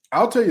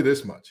 I'll tell you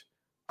this much.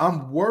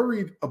 I'm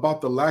worried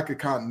about the lack of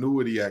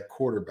continuity at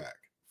quarterback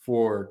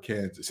for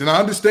Kansas. And I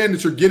understand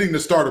that you're getting the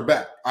starter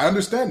back. I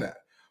understand that.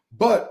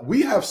 But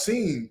we have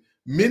seen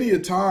many a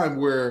time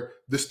where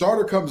the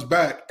starter comes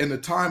back and the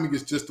timing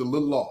is just a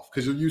little off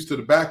because you're used to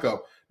the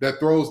backup that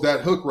throws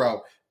that hook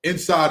route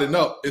inside and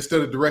up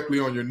instead of directly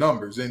on your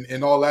numbers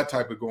and all that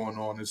type of going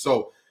on. And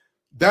so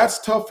that's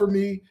tough for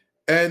me.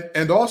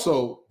 And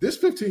also, this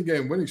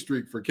 15-game winning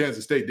streak for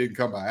Kansas State didn't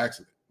come by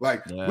accident.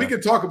 We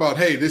can talk about,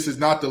 hey, this is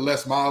not the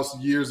Les Miles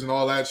years and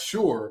all that,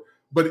 sure.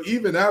 But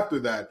even after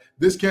that,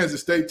 this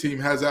Kansas State team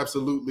has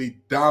absolutely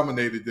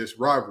dominated this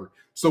rivalry.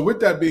 So with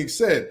that being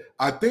said,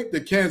 I think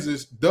that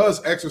Kansas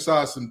does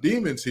exercise some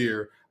demons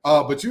here.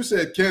 But you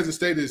said Kansas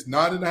State is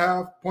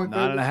 9.5 point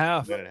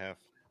favorites? 9.5.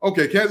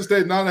 Okay, Kansas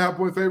State 9.5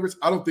 point favorites.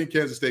 I don't think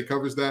Kansas State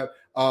covers that.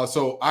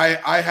 So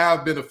I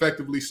have been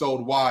effectively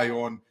sold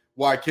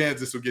why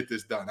Kansas will get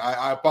this done.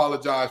 I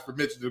apologize for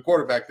mentioning the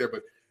quarterback there,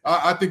 but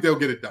I think they'll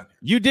get it done.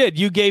 You did.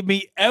 You gave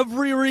me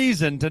every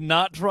reason to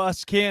not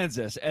trust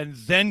Kansas and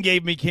then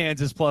gave me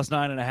Kansas plus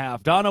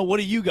 9.5. Donna, what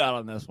do you got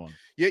on this one?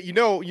 Yeah, you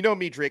know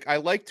me, Drake. I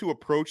like to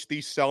approach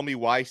these "Sell Me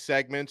Why"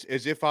 segments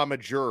as if I'm a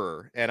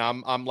juror and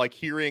I'm like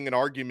hearing an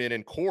argument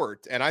in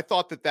court. And I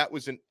thought that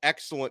was an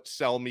excellent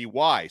 "Sell Me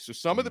Why." So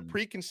some of the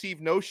preconceived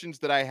notions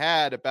that I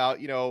had about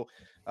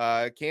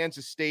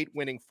Kansas State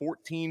winning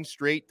 14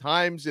 straight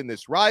times in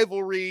this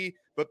rivalry,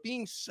 but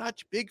being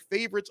such big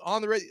favorites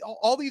on the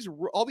all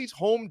these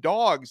home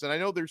dogs, and I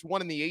know there's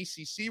one in the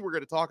ACC we're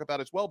going to talk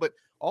about as well, but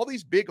all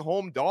these big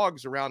home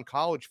dogs around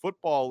college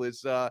football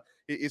is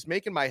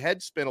making my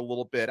head spin a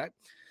little bit.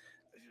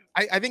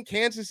 I think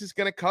Kansas is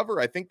going to cover.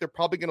 I think they're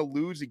probably going to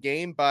lose a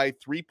game by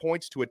 3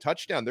 points to a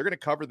touchdown. They're going to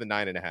cover the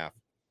 9.5.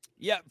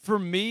 Yeah, for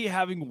me,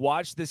 having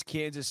watched this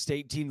Kansas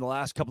State team the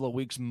last couple of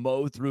weeks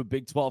mow through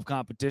Big 12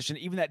 competition,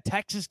 even that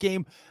Texas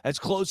game, as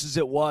close as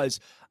it was,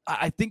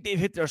 I think they've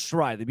hit their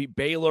stride. They beat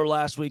Baylor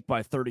last week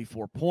by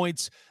 34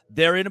 points.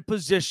 They're in a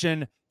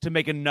position to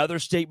make another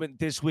statement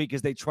this week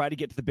as they try to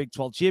get to the Big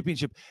 12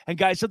 championship. And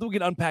guys, something we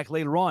can unpack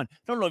later on. I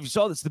don't know if you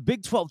saw this. The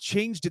Big 12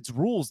 changed its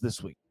rules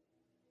this week.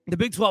 The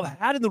Big 12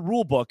 had in the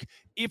rule book,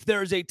 if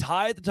there is a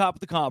tie at the top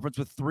of the conference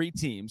with 3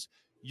 teams,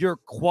 your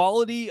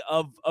quality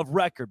of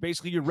record,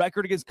 basically your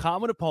record against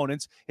common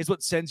opponents, is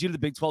what sends you to the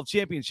Big 12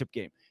 championship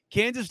game.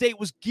 Kansas State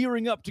was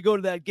gearing up to go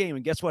to that game,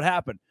 and guess what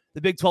happened?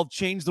 The Big 12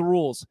 changed the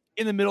rules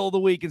in the middle of the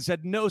week and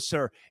said, no,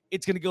 sir,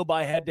 it's going to go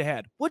by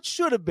head-to-head, which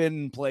should have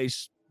been in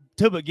place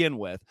to begin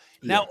with.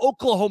 Yeah. Now,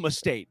 Oklahoma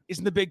State is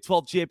in the Big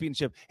 12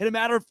 championship. In a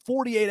matter of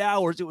 48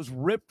 hours, it was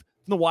ripped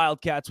from the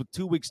Wildcats with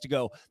 2 weeks to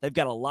go. They've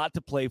got a lot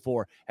to play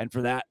for, and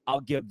for that, I'll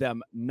give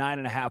them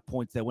 9.5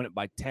 points. They win it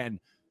by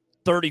 10.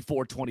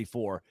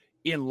 34-24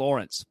 in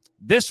Lawrence.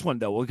 This one,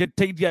 though, we'll go to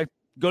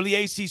the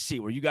ACC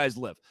where you guys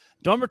live.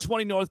 Number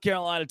 20 North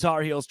Carolina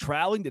Tar Heels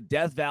traveling to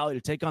Death Valley to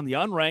take on the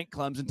unranked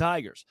Clemson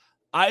Tigers.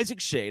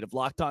 Isaac Shade of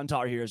Locked On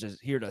Tar Heels is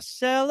here to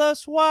sell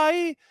us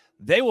why.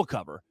 They will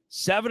cover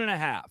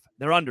 7.5.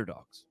 They're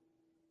underdogs.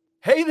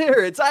 Hey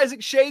there, it's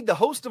Isaac Shade, the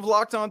host of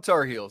Locked On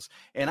Tar Heels,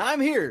 and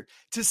I'm here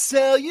to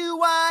sell you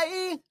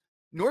why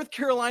North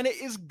Carolina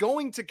is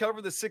going to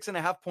cover the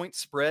 6.5 point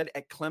spread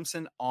at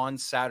Clemson on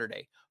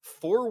Saturday.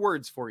 4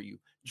 words for you: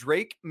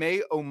 Drake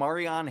May,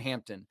 Omarion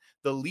Hampton,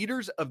 the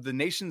leaders of the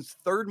nation's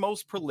 3rd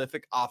most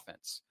prolific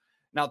offense.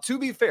 Now, to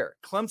be fair,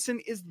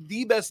 Clemson is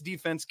the best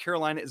defense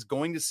Carolina is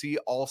going to see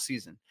all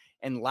season.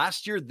 And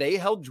last year, they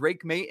held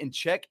Drake May in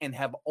check and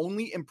have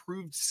only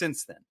improved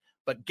since then.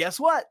 But guess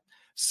what?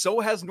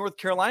 So has North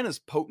Carolina's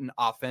potent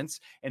offense,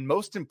 and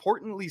most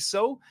importantly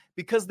so,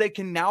 because they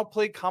can now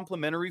play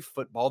complementary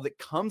football that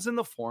comes in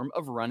the form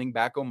of running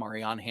back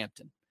Omarion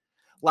Hampton.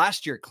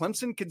 Last year,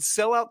 Clemson could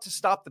sell out to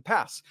stop the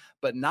pass,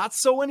 but not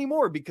so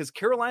anymore because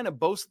Carolina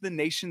boasts the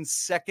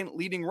nation's 2nd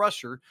leading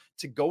rusher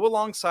to go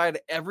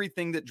alongside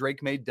everything that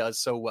Drake May does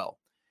so well.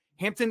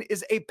 Hampton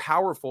is a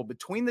powerful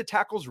between the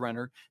tackles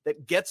runner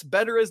that gets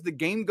better as the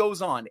game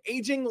goes on,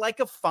 aging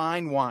like a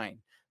fine wine.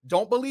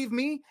 Don't believe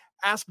me?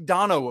 Ask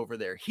Dono over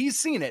there. He's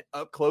seen it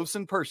up close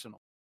and personal.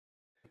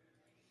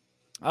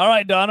 All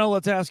right, Dono,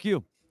 let's ask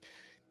you.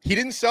 He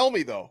didn't sell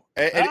me though.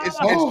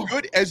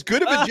 As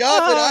good of a job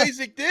that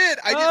Isaac did.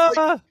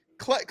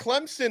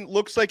 Clemson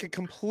looks like a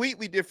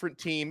completely different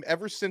team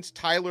ever since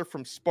Tyler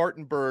from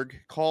Spartanburg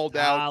called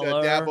out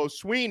Dabo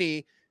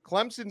Swinney.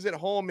 Clemson's at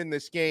home in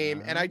this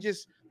game, and I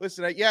just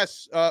listen.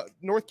 Yes,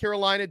 North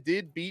Carolina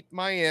did beat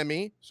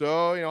Miami,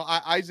 so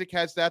Isaac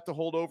has that to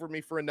hold over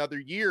me for another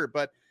year.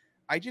 But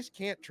I just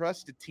can't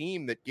trust a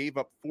team that gave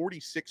up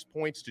 46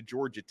 points to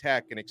Georgia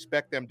Tech and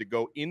expect them to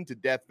go into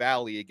Death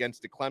Valley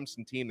against a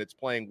Clemson team that's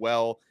playing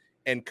well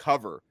and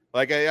cover.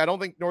 Like, I don't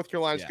think North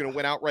Carolina's going to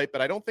win outright, but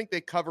I don't think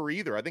they cover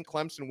either. I think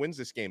Clemson wins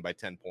this game by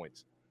 10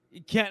 points.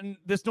 Kenton,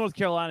 this North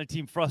Carolina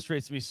team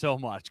frustrates me so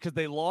much because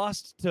they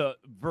lost to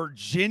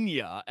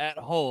Virginia at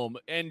home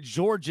and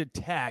Georgia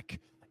Tech.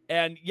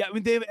 And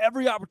they have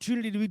every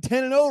opportunity to be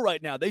 10-0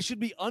 right now. They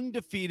should be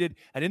undefeated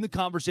and in the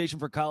conversation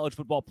for college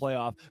football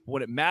playoff. But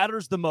when it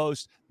matters the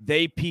most,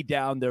 they pee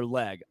down their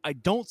leg. I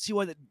don't see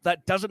why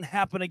that doesn't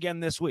happen again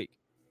this week.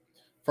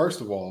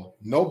 First of all,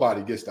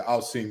 nobody gets to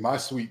out-sing my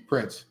sweet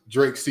prince,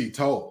 Drake C.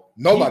 Toll.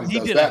 Nobody does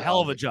that. He did a hell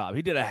of a job.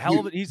 He did a hell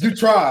of a You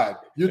tried.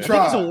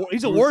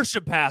 He's a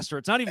worship pastor.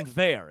 It's not even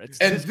fair.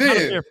 It's not a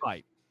fair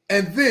fight.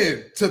 And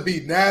then to be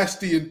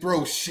nasty and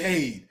throw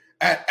shade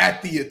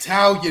at the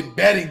Italian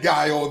betting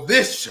guy on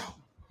this show.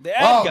 The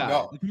ad guy,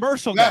 no. The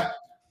commercial guy.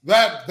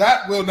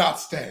 That will not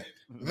stand.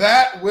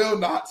 That will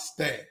not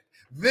stand.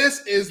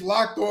 This is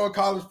Locked On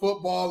College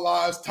Football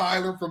Live's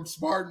Tyler from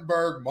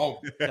Spartanburg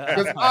moment.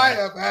 Because I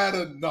have had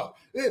enough.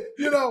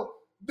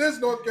 This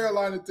North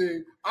Carolina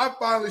team, I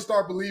finally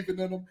start believing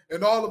in them,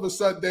 and all of a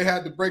sudden they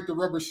had to break the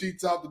rubber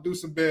sheets out to do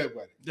some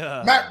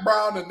bedwetting. Mac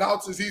Brown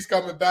announces he's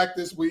coming back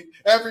this week.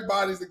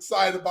 Everybody's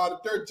excited about it.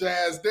 They're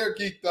jazzed. They're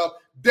geeked up.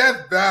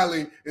 Death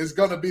Valley is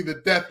going to be the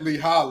Deathly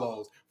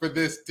Hollows for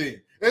this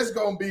team. It's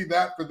going to be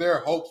that for their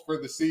hopes for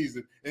the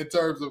season in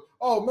terms of,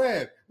 oh,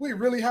 man, we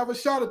really have a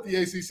shot at the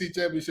ACC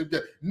championship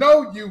game.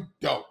 No, you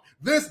don't.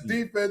 This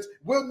defense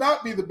will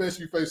not be the best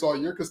you face all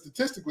year because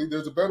statistically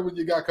there's a better one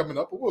you got coming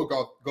up, but we'll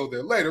go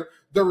there later.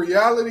 The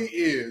reality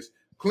is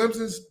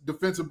Clemson's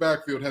defensive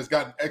backfield has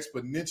gotten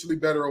exponentially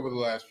better over the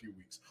last few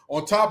weeks.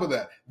 On top of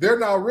that, they're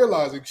now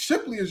realizing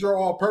Shipley is your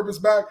all-purpose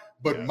back,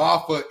 but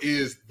Maffa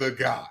is the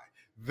guy.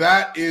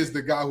 That is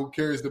the guy who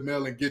carries the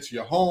mail and gets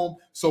you home.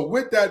 So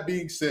with that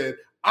being said,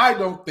 I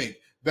don't think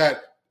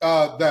that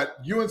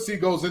UNC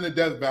goes into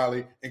Death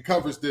Valley and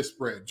covers this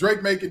spread.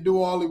 Drake May can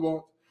do all he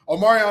wants.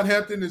 Omarion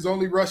Hampton is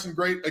only rushing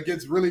great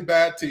against really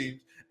bad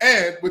teams.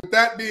 And with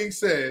that being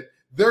said,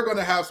 they're going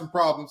to have some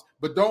problems.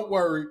 But don't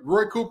worry,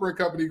 Roy Cooper and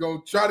company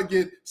going to try to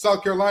get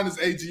South Carolina's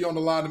AG on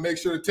the line to make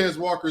sure that Tez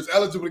Walker is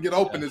eligible to get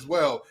open as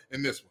well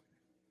in this one.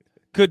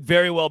 Could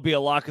very well be a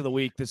lock of the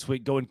week this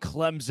week, going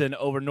Clemson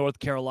over North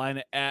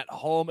Carolina at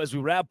home. As we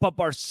wrap up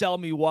our Sell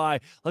Me Why,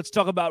 let's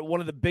talk about one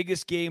of the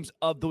biggest games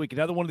of the week.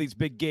 Another one of these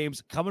big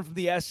games coming from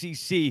the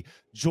SEC,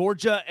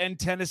 Georgia and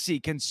Tennessee.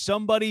 Can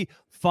somebody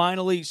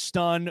finally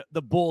stun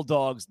the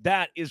Bulldogs?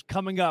 That is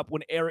coming up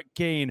when Eric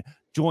Kane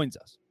joins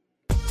us.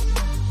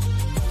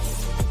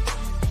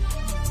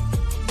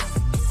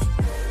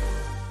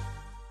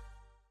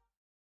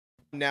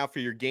 Now for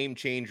your game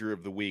changer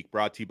of the week,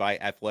 brought to you by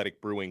Athletic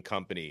Brewing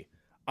Company.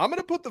 I'm going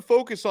to put the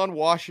focus on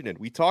Washington.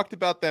 We talked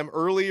about them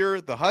earlier.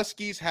 The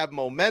Huskies have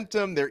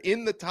momentum. They're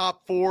in the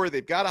top 4.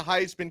 They've got a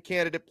Heisman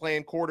candidate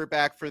playing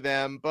quarterback for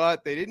them,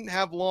 but they didn't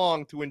have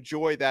long to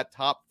enjoy that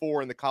top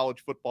 4 in the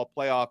college football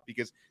playoff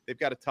because they've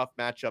got a tough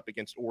matchup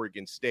against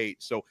Oregon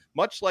State. So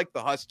much like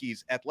the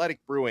Huskies, Athletic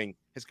Brewing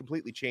has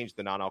completely changed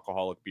the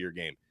non-alcoholic beer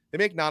game. They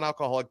make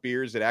non-alcoholic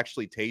beers that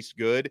actually taste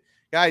good.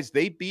 Guys,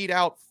 they beat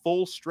out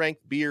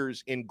full-strength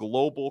beers in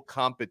global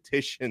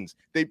competitions.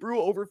 They brew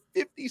over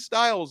 50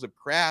 styles of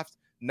craft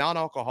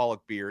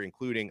non-alcoholic beer,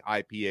 including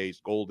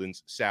IPAs,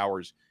 Goldens,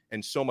 Sours,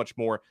 and so much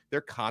more.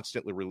 They're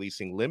constantly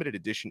releasing limited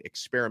edition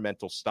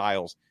experimental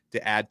styles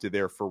to add to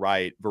their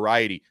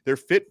variety. They're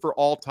fit for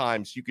all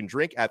times. You can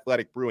drink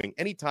Athletic Brewing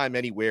anytime,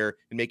 anywhere,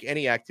 and make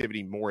any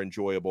activity more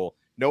enjoyable.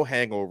 No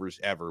hangovers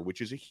ever,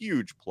 which is a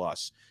huge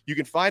plus. You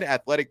can find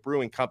Athletic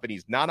Brewing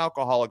Company's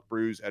non-alcoholic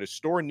brews at a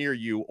store near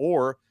you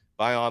or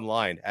buy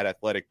online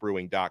at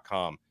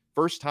athleticbrewing.com.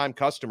 First-time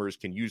customers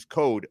can use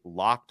code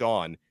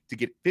LOCKEDON to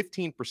get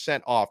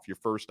 15% off your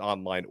first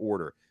online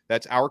order.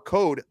 That's our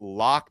code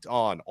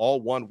LOCKEDON,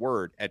 all one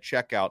word, at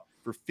checkout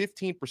for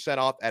 15%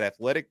 off at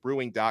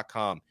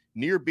athleticbrewing.com.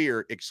 Near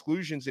beer,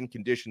 exclusions and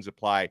conditions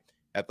apply.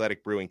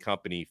 Athletic Brewing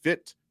Company,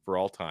 fit for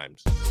all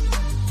times.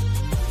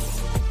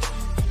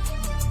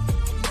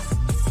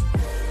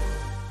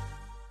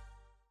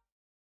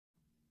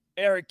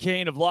 Eric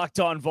Kane of Locked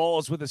On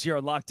Vols with us here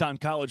on Locked On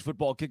College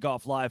Football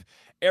Kickoff Live.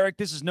 Eric,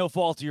 this is no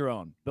fault of your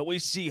own, but we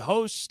see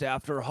host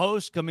after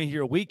host coming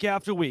here week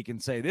after week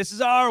and say, this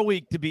is our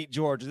week to beat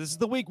Georgia. This is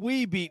the week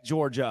we beat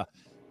Georgia.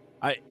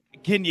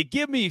 Can you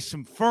give me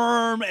some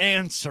firm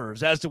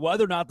answers as to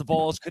whether or not the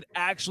Vols could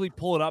actually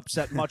pull an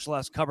upset, much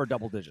less cover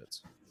double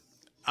digits?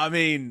 I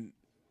mean,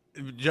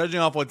 judging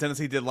off what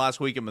Tennessee did last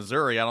week in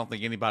Missouri, I don't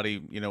think anybody,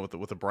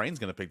 with a brain's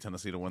going to pick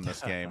Tennessee to win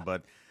this game.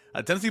 But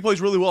Tennessee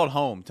plays really well at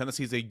home.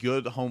 Tennessee's a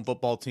good home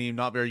football team,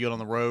 not very good on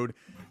the road.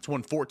 It's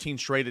won 14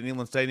 straight at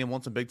Neyland Stadium,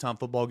 won some big-time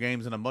football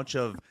games in a bunch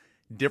of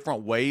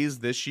different ways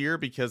this year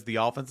because the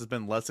offense has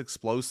been less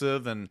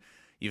explosive and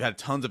you've had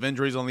tons of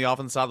injuries on the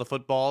offense side of the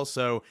football.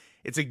 So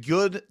it's a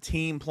good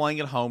team playing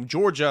at home.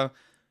 Georgia,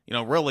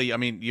 really,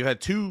 you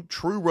had 2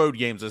 true road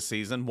games this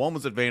season. One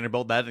was at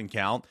Vanderbilt. That didn't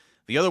count.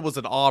 The other was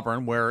at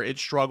Auburn, where it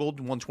struggled,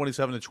 won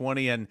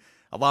 27-20, and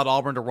allowed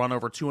Auburn to run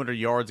over 200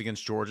 yards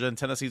against Georgia. And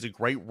Tennessee's a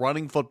great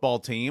running football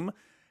team.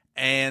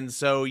 And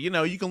so, you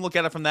can look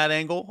at it from that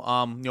angle.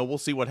 We'll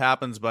see what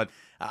happens. But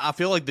I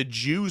feel like the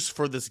juice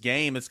for this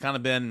game, it's kind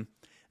of been –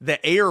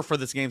 the air for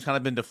this game's kind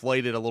of been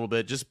deflated a little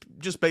bit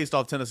just based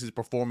off Tennessee's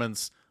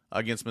performance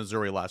against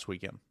Missouri last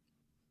weekend.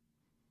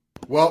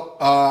 Well,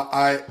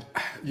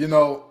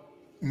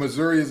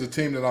 Missouri is a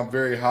team that I'm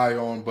very high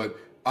on, but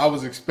I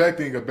was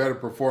expecting a better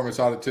performance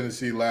out of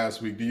Tennessee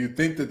last week. Do you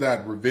think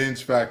that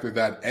revenge factor,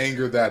 that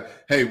anger,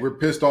 that, hey, we're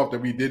pissed off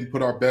that we didn't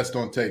put our best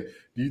on tape,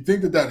 do you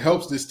think that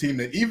helps this team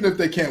that even if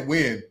they can't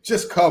win,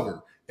 just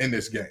cover in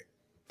this game?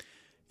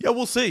 Yeah,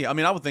 we'll see. I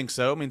would think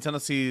so.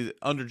 Tennessee,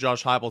 under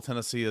Josh Heupel,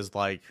 Tennessee is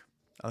I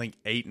think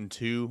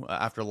 8-2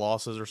 after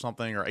losses or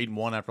something, or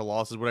 8-1 after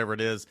losses, whatever it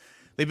is.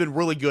 They've been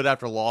really good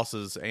after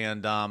losses.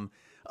 And,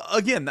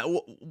 again,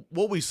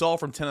 what we saw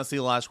from Tennessee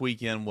last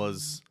weekend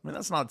was,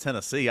 that's not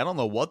Tennessee. I don't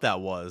know what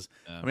that was.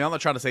 I'm not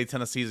trying to say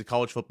Tennessee is a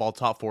college football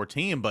top 4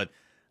 team, but,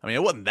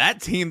 it wasn't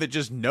that team that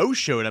just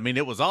no-showed.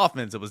 It was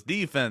offense. It was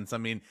defense.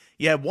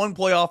 You had one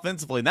play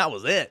offensively, and that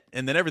was it.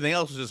 And then everything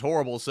else was just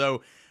horrible.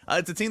 So,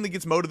 it's a team that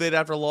gets motivated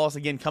after a loss.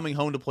 Again, coming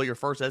home to play your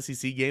first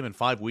SEC game in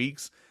 5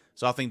 weeks.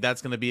 So I think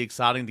that's going to be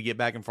exciting to get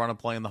back in front of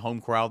playing the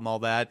home crowd and all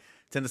that.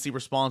 Tennessee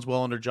responds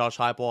well under Josh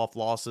Heupel off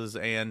losses.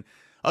 And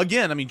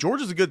again,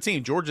 Georgia's a good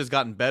team. Georgia's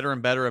gotten better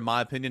and better, in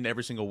my opinion,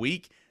 every single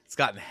week. It's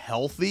gotten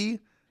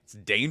healthy. It's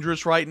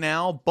dangerous right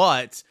now.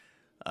 But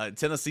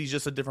Tennessee's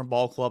just a different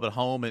ball club at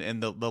home.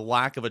 And the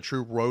lack of a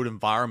true road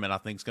environment, I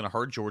think, is going to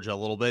hurt Georgia a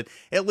little bit,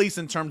 at least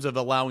in terms of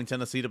allowing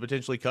Tennessee to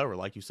potentially cover,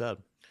 like you said.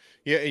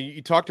 Yeah, and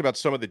you talked about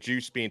some of the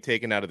juice being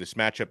taken out of this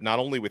matchup, not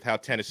only with how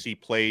Tennessee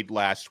played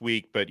last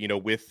week, but,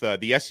 with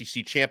the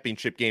SEC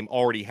championship game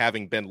already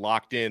having been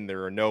locked in.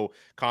 There are no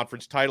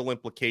conference title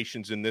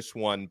implications in this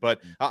one.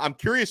 But I'm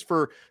curious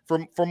for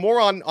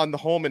more on the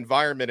home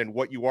environment and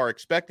what you are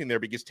expecting there,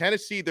 because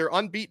Tennessee, they're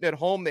unbeaten at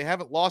home. They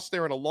haven't lost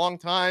there in a long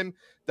time.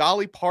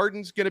 Dolly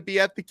Parton's going to be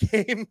at the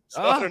game.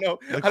 So I don't know.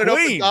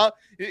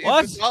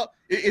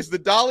 Is the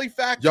Dolly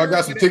factor? Y'all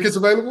got some tickets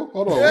available?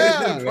 Hold on.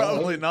 Yeah,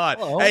 probably not.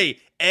 Oh. Hey,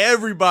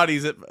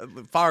 everybody's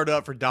fired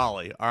up for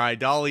Dolly. All right,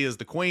 Dolly is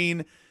the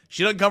queen.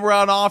 She doesn't come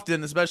around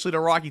often, especially to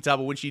Rocky Top,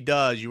 but when she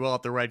does, you roll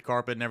out the red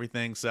carpet and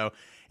everything. So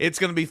it's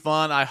going to be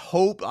fun. I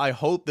hope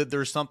that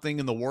there's something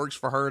in the works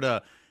for her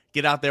to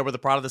get out there with the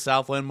Pride of the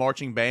Southland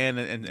marching band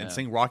and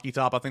sing Rocky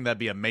Top. I think that'd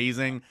be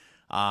amazing.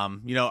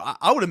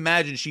 I would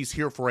imagine she's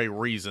here for a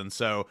reason,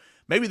 so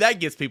maybe that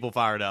gets people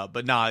fired up.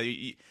 But nah,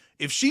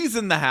 if she's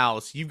in the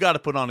house, you've got to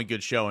put on a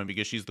good showing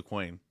because she's the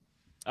queen.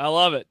 I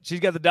love it. She's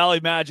got the Dolly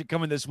Magic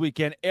coming this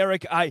weekend.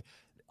 Eric,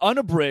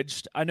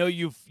 unabridged, I know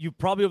you've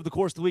probably over the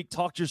course of the week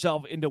talked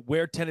yourself into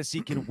where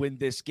Tennessee can win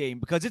this game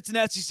because it's an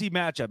SEC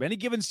matchup. Any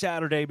given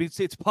Saturday,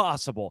 it's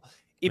possible.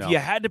 If you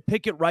had to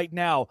pick it right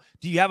now,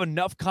 do you have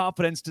enough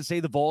confidence to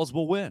say the Vols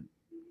will win?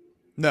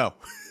 No.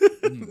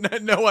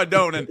 No, I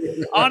don't.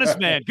 And honest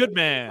man, good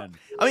man.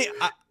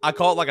 I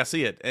call it like I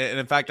see it. And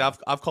in fact,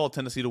 I've called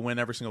Tennessee to win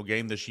every single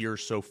game this year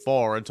so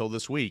far until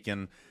this week.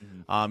 And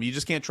you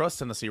just can't trust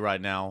Tennessee right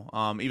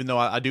now. Even though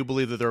I do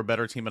believe that they're a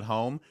better team at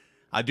home.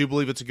 I do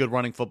believe it's a good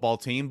running football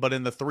team. But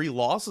in the 3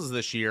 losses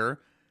this year,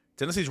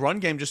 Tennessee's run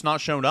game just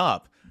not shown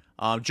up.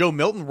 Joe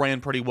Milton ran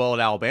pretty well at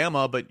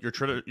Alabama, but your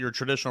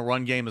traditional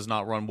run game has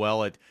not run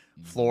well at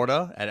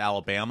Florida, at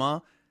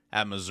Alabama,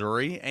 at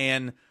Missouri.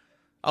 And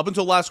up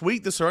until last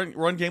week, this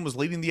run game was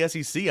leading the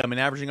SEC.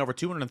 Averaging over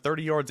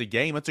 230 yards a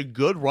game. It's a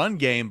good run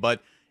game,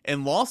 but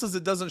in losses,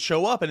 it doesn't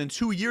show up. And in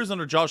 2 years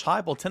under Josh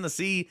Heupel,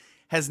 Tennessee's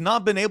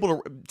been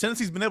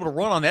able to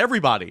run on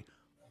everybody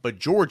but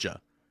Georgia.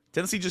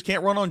 Tennessee just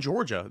can't run on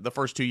Georgia the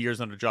first 2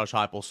 years under Josh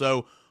Heupel.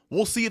 So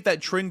we'll see if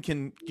that trend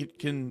can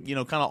kind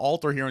of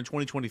alter here in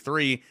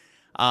 2023.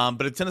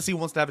 But if Tennessee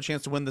wants to have a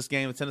chance to win this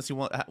game, if Tennessee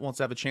wants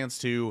to have a chance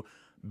to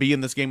be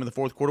in this game in the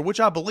fourth quarter, which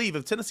I believe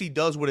if Tennessee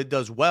does what it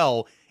does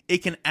well,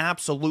 it can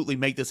absolutely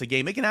make this a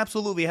game. It can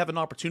absolutely have an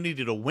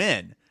opportunity to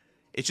win.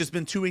 It's just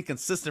been too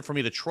inconsistent for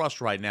me to trust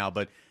right now.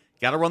 But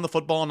got to run the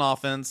football on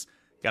offense.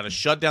 Got to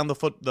shut down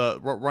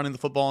running the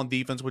football on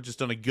defense, which has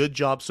done a good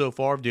job so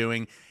far of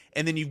doing.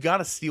 And then you've got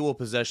to steal a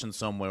possession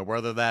somewhere,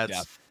 whether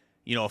that's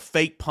a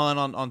fake punt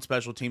on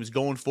special teams,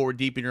 going forward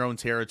deep in your own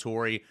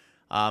territory,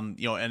 an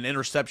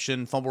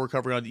interception, fumble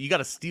recovery. You got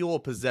to steal a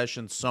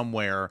possession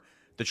somewhere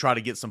to try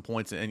to get some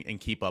points and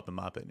keep up, in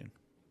my opinion.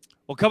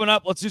 Well, coming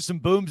up, let's do some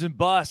booms and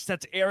busts.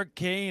 That's Eric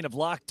Kane of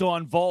Locked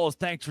On Vols.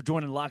 Thanks for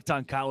joining Locked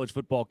On College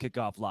Football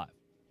Kickoff Live.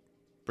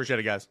 Appreciate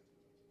it, guys.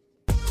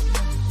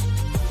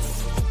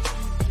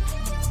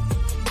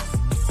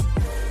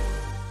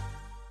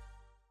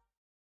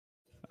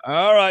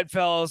 All right,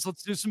 fellas,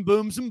 let's do some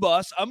booms and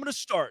busts. I'm going to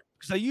start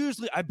because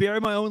I bury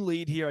my own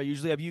lead here. I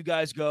usually have you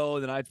guys go,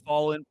 and then I'd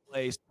fall in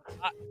place.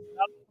 After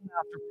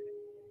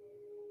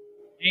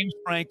James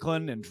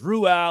Franklin and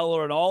Drew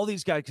Aller and all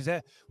these guys,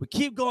 because we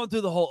keep going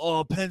through the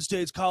whole, Penn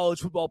State's college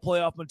football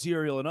playoff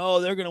material, and,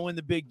 they're going to win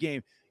the big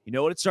game. You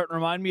know what it's starting to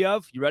remind me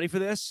of? You ready for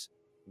this?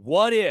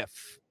 What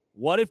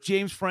if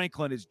James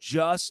Franklin is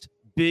just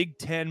Big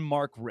Ten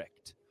Mark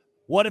Richt?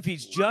 What if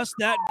he's just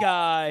that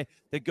guy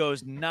that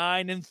goes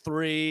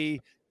 9-3,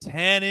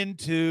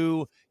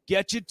 10-2,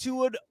 get you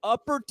to an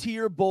upper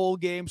tier bowl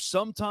game,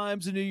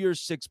 sometimes a New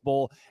Year's Six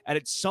bowl, and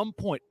at some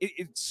point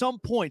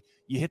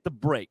you hit the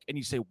break and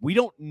you say, we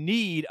don't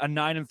need a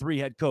 9-3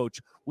 head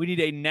coach. We need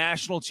a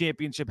national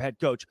championship head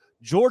coach.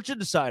 Georgia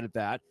decided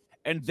that,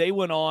 and they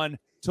went on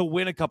to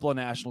win a couple of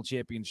national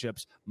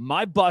championships.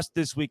 My bust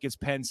this week is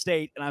Penn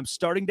State, and I'm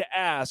starting to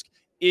ask,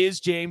 is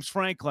James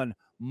Franklin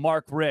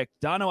Mark Richt?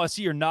 Dono, I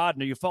see you're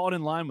nodding. Are you falling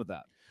in line with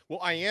that? Well,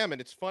 I am, and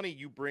it's funny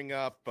you bring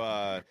up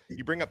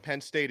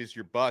Penn State as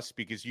your bust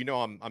because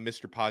I'm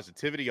Mr.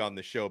 Positivity on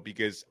the show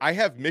because I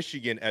have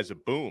Michigan as a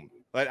boom.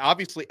 But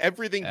obviously,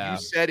 everything you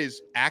said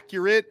is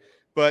accurate.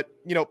 But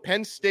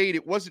Penn State,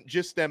 it wasn't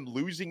just them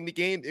losing the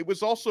game; it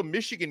was also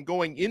Michigan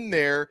going in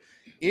there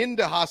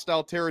into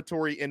hostile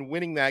territory and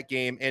winning that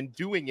game and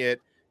doing it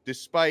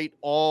despite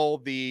all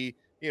the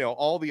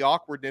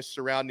awkwardness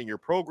surrounding your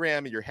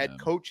program and your head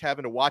coach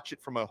having to watch it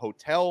from a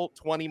hotel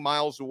 20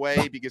 miles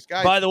away because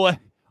guys. By the way,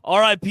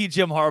 R.I.P.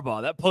 Jim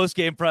Harbaugh. That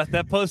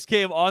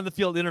post-game on the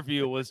field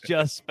interview was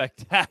just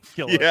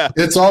spectacular. Yeah.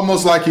 It's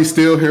almost like he's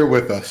still here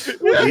with us.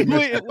 we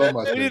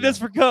need this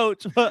for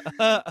coach.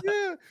 Yeah.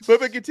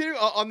 But continue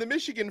on the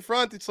Michigan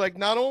front, it's like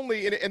not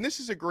only, and this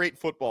is a great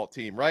football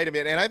team, right? I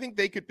mean, and I think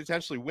they could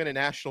potentially win a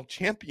national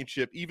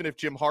championship even if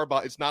Jim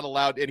Harbaugh is not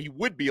allowed, and he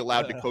would be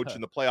allowed to coach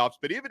in the playoffs.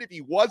 But even if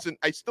he wasn't,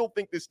 I still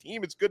think this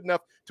team is good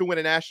enough to win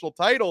a national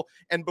title.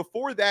 And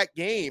before that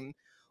game,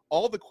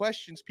 all the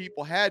questions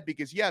people had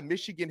because,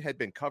 Michigan had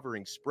been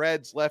covering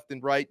spreads left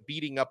and right,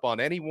 beating up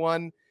on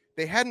anyone.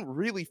 They hadn't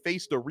really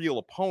faced a real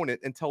opponent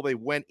until they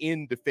went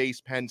in to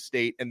face Penn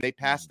State, and they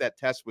passed that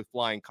test with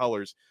flying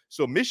colors.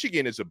 So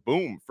Michigan is a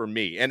boom for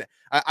me. And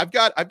I've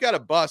got a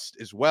bust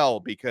as well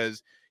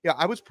because,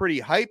 I was pretty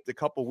hyped a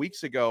couple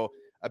weeks ago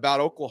about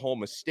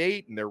Oklahoma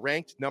State, and they're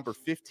ranked number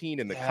 15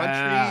 in the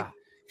country.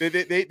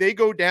 They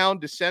go down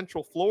to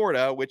Central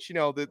Florida, which,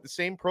 the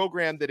same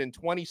program that in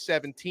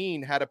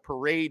 2017 had a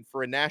parade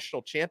for a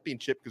national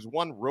championship because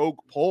one rogue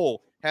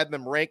poll had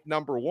them ranked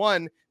number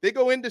 1. They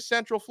go into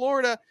Central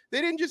Florida. They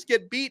didn't just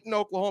get beaten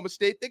Oklahoma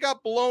State. They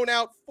got blown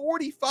out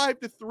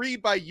 45-3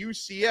 by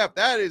UCF.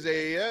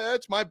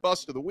 That's my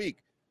bust of the week.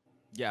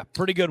 Yeah,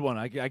 pretty good one.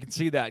 I can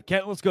see that.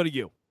 Kent, let's go to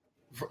you.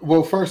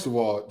 Well, first of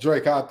all,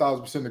 Drake, I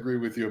 1,000% agree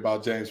with you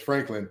about James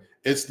Franklin.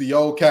 It's the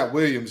old Cat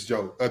Williams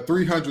joke. A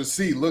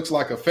 300C looks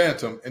like a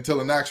phantom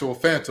until an actual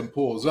phantom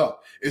pulls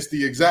up. It's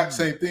the exact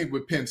same thing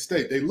with Penn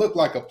State. They look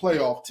like a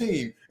playoff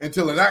team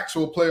until an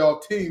actual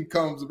playoff team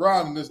comes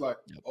around and it's like,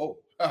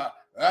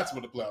 that's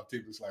what a playoff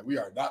team looks like. We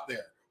are not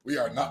there. We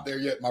are not there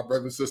yet, my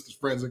brothers and sisters,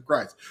 friends in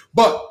Christ.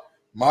 But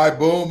my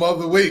boom of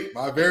the week,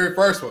 my very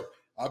first one,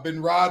 I've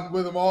been riding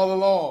with him all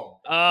along.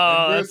 Oh,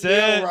 and we're that's still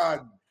it.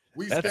 riding.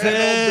 We That's stand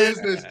it.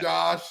 on business,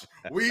 Josh.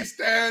 We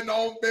stand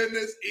on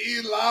business.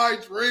 Eli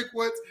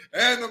Drinkwitz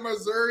and the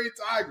Missouri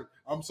Tigers.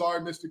 I'm sorry,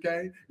 Mr.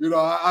 Kane.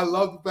 I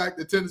love the fact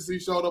that Tennessee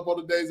showed up on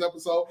today's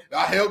episode.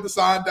 I held the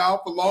sign down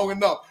for long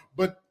enough.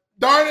 But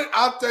darn it,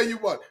 I'll tell you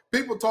what.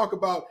 People talk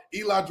about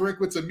Eli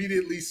Drinkwitz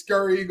immediately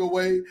scurrying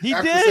away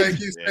saying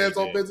he stands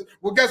on business.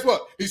 Well, guess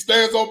what? He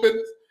stands on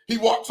business. He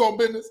walks on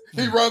business.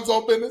 He runs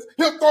on business.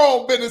 He'll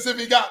throw on business if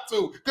he got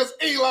to because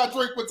Eli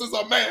Drinkwitz is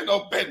a man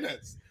of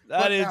business.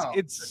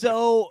 It's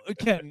so,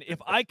 Ken, if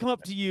I come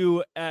up to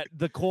you at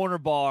the corner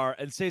bar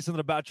and say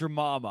something about your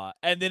mama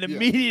and then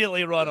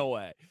immediately run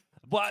away,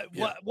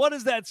 what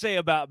does that say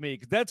about me?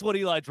 Because that's what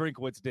Eli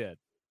Drinkwitz did.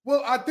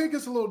 Well, I think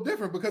it's a little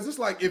different because it's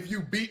like if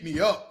you beat me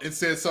up and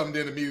said something,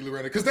 then immediately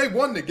run it because they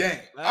won the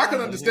game. I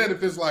can understand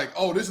if it's like,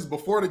 this is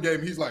before the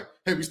game. He's like,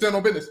 hey, we stand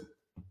on business.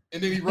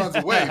 And then he runs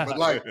away. But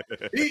like,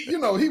 he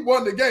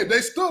won the game.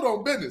 They stood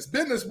on business.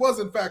 Business was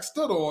in fact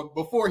stood on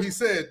before he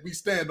said we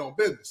stand on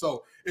business.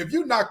 So if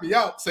you knock me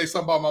out, say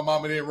something about my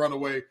mom and then run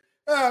away,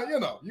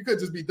 you could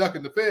just be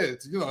ducking the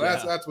feds.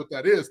 That's what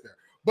that is there.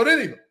 But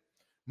anyway,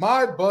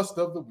 my bust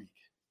of the week.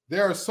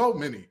 There are so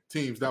many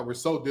teams that were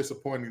so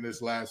disappointing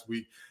this last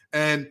week.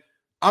 And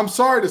I'm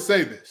sorry to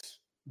say this.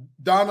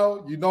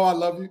 Dono, I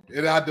love you.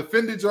 And I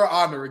defended your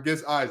honor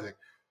against Isaac.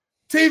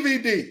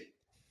 TVD.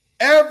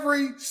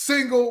 Every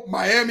single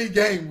Miami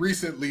game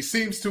recently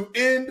seems to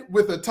end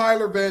with a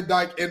Tyler Van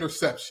Dyke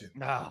interception.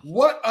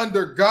 What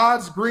under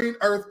God's green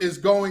earth is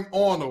going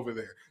on over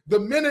there? The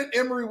minute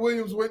Emory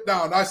Williams went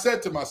down, I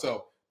said to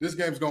myself, this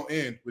game's going to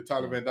end with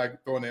Tyler Van Dyke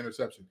throwing the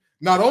interception.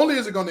 Not only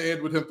is it going to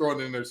end with him throwing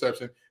the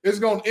interception, it's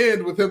going to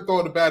end with him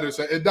throwing the bad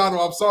interception. And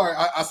Donald, I'm sorry,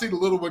 I see the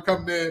little one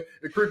coming in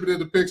and creeping in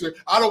the picture.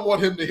 I don't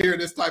want him to hear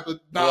this type of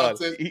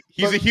nonsense.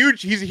 He's a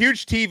huge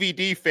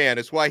TVD fan.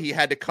 That's why he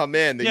had to come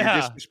in. That you're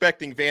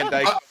disrespecting Van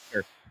Dyke.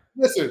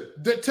 Listen,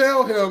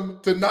 tell him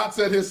to not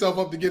set himself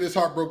up to get his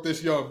heart broke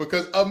this young,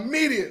 because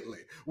immediately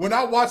when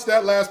I watched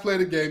that last play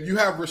of the game, you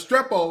have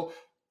Restrepo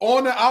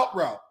on the out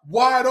route,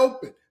 wide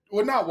open.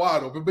 Well, not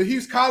wide open, but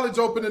he's college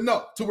open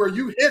enough to where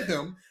you hit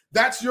him.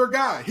 That's your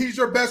guy. He's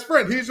your best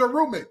friend. He's your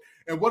roommate.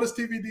 And what does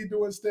TVD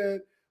do instead?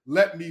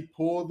 Let me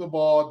pull the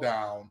ball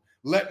down.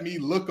 Let me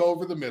look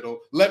over the middle.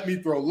 Let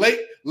me throw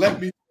late.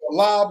 Let me throw a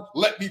lob.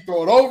 Let me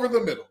throw it over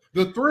the middle.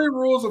 The 3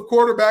 rules of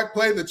quarterback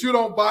play that you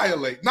don't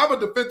violate. And I'm a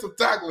defensive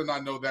tackle, and I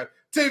know that.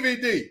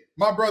 TVD,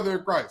 my brother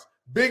in Christ,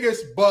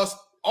 biggest bust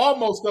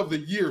almost of the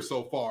year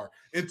so far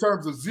in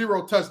terms of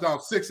 0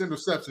 touchdowns, 6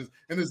 interceptions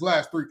in his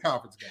last 3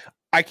 conference games.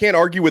 I can't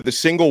argue with a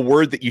single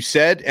word that you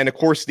said. And of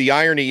course, the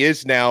irony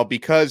is now,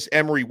 because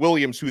Emory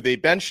Williams, who they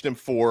benched him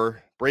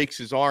for, breaks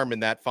his arm in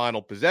that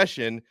final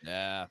possession.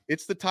 Yeah,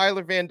 it's the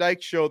Tyler Van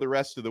Dyke show the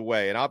rest of the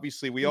way. And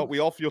obviously we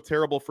all feel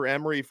terrible for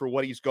Emory for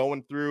what he's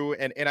going through.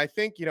 And I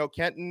think,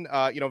 Kenton,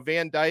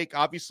 Van Dyke,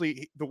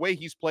 obviously the way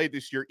he's played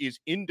this year is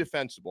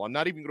indefensible. I'm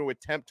not even going to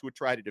attempt to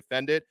try to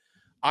defend it.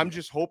 I'm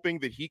just hoping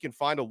that he can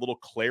find a little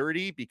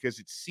clarity, because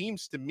it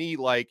seems to me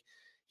like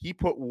he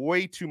put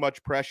way too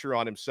much pressure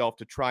on himself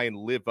to try and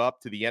live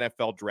up to the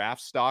NFL draft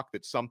stock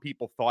that some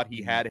people thought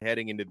he had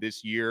heading into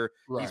this year.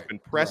 Right, he's been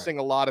pressing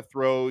a lot of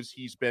throws.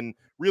 He's been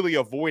really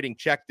avoiding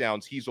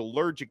checkdowns. He's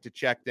allergic to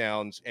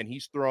checkdowns, and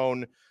he's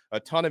thrown a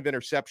ton of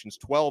interceptions,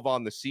 12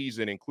 on the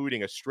season,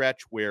 including a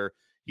stretch where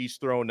he's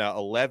thrown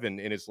 11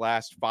 in his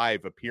last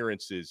 5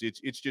 appearances.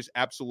 It's just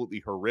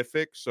absolutely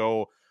horrific.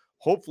 So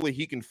hopefully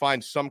he can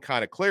find some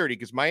kind of clarity,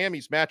 because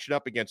Miami's matching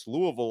up against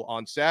Louisville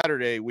on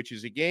Saturday, which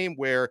is a game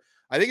where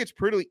I think it's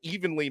pretty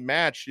evenly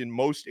matched in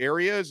most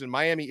areas, and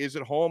Miami is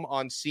at home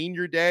on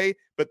senior day.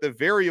 But the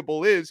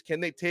variable is, can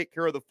they take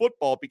care of the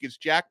football? Because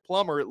Jack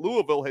Plummer at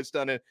Louisville has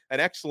done an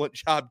excellent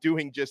job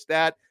doing just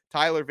that.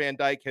 Tyler Van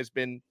Dyke has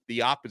been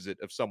the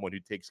opposite of someone who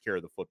takes care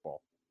of the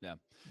football. Yeah.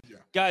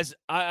 Guys,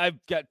 I've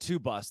got 2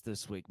 busts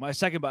this week. My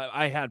second bust,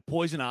 I had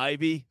poison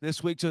ivy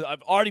this week, so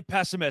I'm already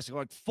pessimistic.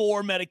 Like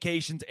 4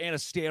 medications and a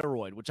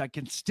steroid, which I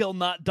can still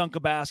not dunk a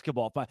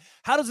basketball. But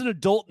how does an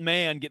adult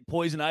man get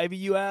poison ivy,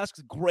 you ask?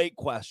 Great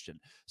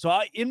question. So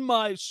in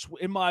my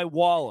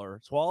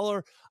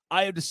Waller,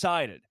 I have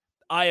decided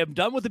I am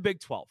done with the Big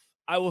 12.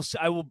 I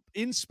will,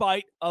 in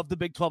spite of the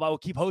Big 12, I will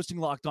keep hosting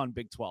Locked On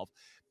Big 12.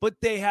 But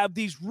they have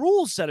these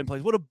rules set in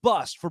place. What a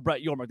bust for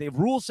Brett Yormark. They have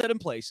rules set in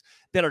place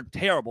that are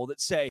terrible,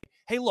 that say,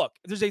 hey, look,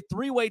 there's a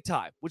 3-way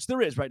tie, which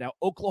there is right now,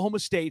 Oklahoma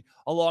State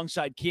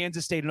alongside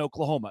Kansas State and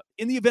Oklahoma.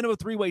 In the event of a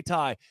 3-way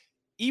tie,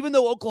 even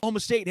though Oklahoma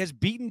State has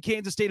beaten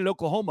Kansas State and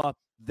Oklahoma,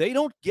 they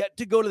don't get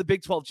to go to the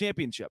Big 12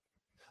 championship.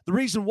 The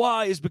reason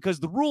why is because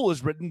the rule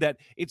is written that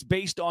it's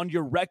based on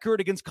your record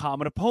against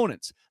common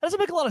opponents. That doesn't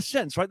make a lot of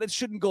sense, right? That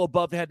shouldn't go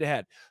above the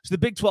head-to-head. So the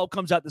Big 12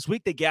 comes out this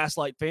week. They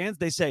gaslight fans.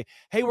 They say,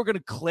 hey, we're going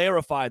to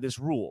clarify this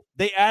rule.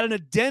 They add an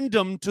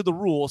addendum to the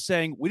rule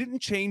saying, we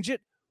didn't change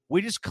it.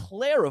 We just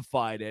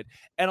clarified it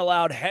and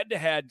allowed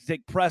head-to-head to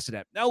take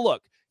precedent. Now,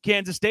 look,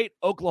 Kansas State,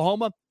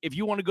 Oklahoma, if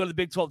you want to go to the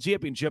Big 12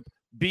 championship,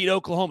 beat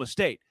Oklahoma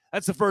State.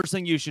 That's the first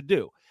thing you should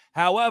do.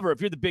 However,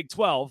 if you're the Big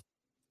 12,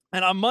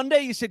 and on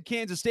Monday, you said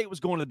Kansas State was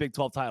going to the Big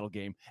 12 title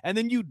game, and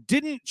then you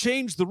didn't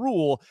change the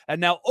rule,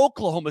 and now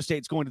Oklahoma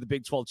State's going to the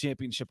Big 12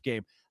 championship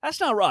game. That's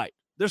not right.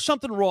 There's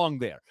something wrong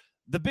there.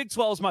 The Big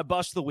 12 is my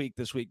bust of the week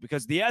this week,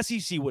 because the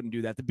SEC wouldn't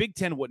do that. The Big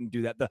 10 wouldn't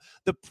do that.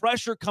 The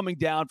pressure coming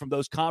down from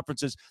those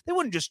conferences, they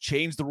wouldn't just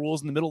change the rules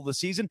in the middle of the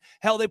season.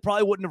 Hell, they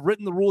probably wouldn't have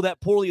written the rule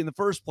that poorly in the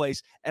first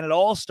place, and it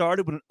all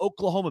started when an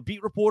Oklahoma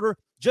beat reporter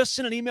just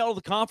sent an email to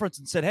the conference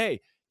and said, hey,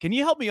 can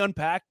you help me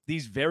unpack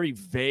these very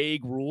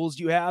vague rules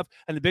you have?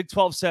 And the Big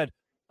 12 said,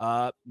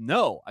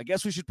 no, I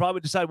guess we should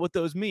probably decide what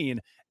those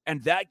mean.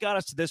 And that got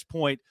us to this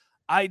point.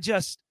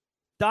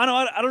 Dono,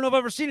 I don't know if I've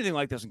ever seen anything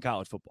like this in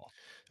college football.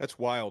 That's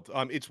wild.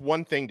 It's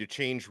one thing to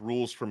change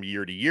rules from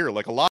year to year.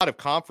 Like a lot of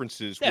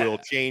conferences will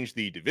change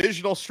the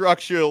divisional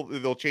structure.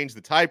 They'll change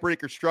the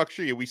tiebreaker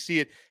structure. We see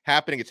it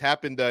happening. It's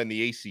happened in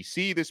the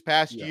ACC this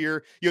past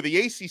year. The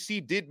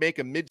ACC did make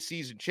a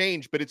midseason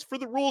change, but it's for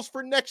the rules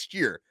for next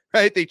year,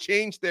 right? They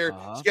changed their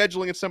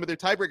scheduling and some of their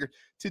tiebreakers.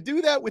 To do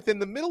that within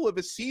the middle of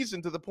a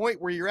season to the point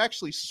where you're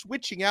actually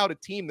switching out a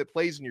team that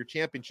plays in your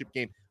championship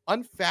game,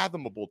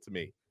 unfathomable to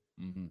me.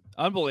 Mm-hmm.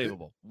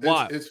 Unbelievable.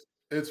 Why?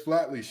 It's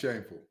flatly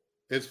shameful.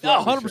 It's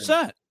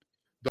 100%.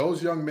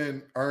 Those young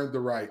men earned the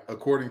right,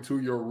 according to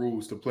your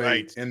rules, to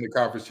play in the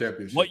conference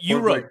championship. What you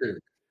wrote.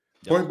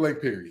 Point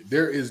blank, period.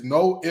 There is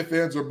no ifs,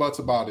 ands, or buts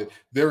about it.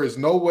 There is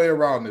no way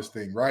around this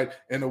thing, right?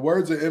 In the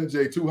words of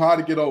MJ, too high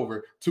to get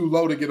over, too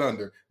low to get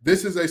under.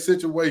 This is a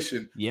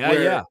situation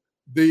where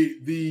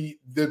the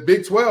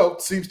Big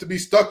 12 seems to be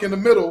stuck in the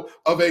middle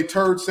of a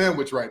turd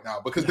sandwich right now,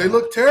 because they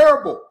look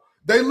terrible.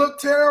 They look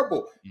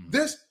terrible.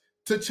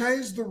 to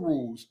change the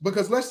rules,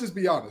 because let's just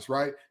be honest,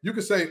 right? You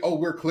could say, oh,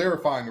 we're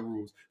clarifying the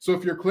rules. So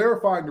if you're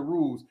clarifying the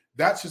rules,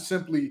 that should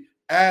simply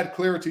add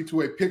clarity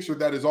to a picture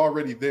that is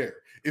already there.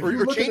 If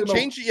you look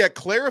change it,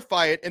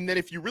 clarify it, and then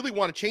if you really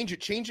want to change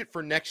it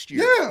for next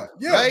year.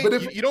 Yeah. Right? But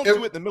if you don't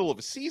do it in the middle of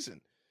a season.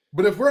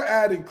 But if we're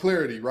adding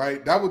clarity,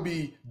 right, that would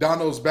be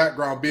Dono's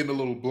background being a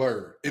little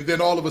blurred. And then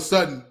all of a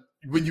sudden,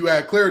 when you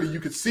add clarity, you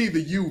could see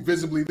the U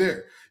visibly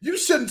there. You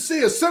shouldn't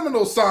see a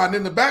Seminole sign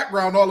in the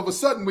background all of a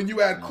sudden when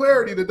you add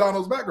clarity to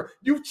Dono's background.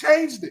 You've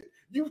changed it.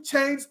 You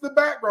changed the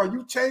background.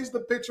 You changed the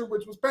picture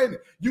which was painted.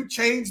 You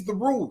changed the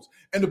rules.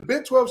 And the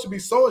Big 12 should be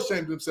so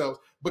ashamed of themselves,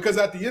 because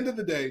at the end of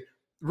the day,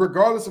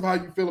 regardless of how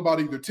you feel about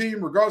either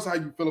team, regardless of how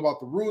you feel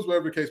about the rules,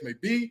 whatever the case may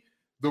be,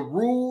 the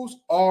rules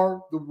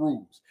are the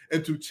rules.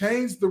 And to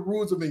change the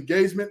rules of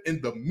engagement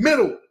in the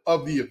middle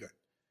of the event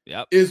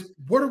is,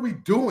 what are we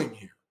doing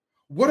here?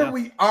 What are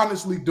we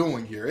honestly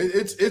doing here?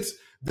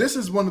 This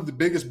is one of the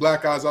biggest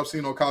black eyes I've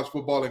seen on college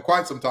football in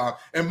quite some time.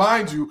 And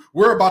mind you,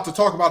 we're about to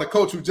talk about a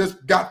coach who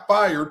just got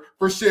fired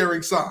for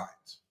sharing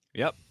signs.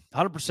 Yep,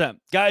 100%.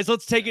 Guys,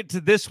 let's take it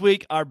to this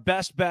week. Our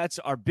best bets,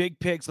 our big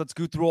picks. Let's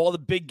go through all the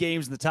big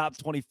games in the top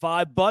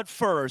 25. But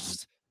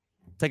first,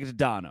 take it to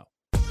Dono.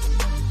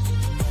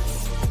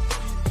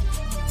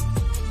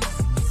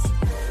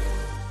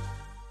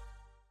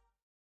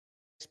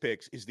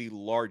 Picks is the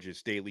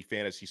largest daily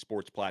fantasy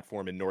sports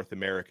platform in North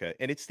America,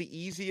 and it's the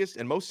easiest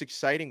and most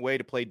exciting way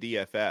to play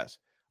DFS.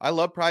 I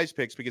love Prize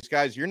Picks because,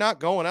 guys, you're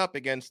not going up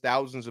against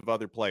thousands of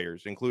other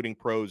players, including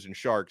pros and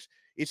sharks.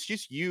 It's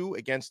just you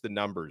against the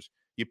numbers.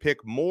 You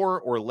pick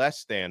more or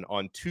less than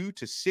on 2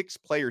 to 6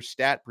 player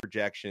stat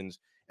projections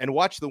and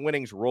watch the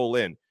winnings roll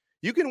in.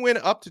 You can win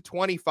up to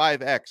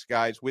 25x,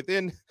 guys.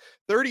 Within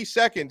 30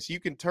 seconds, you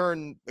can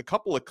turn a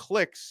couple of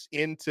clicks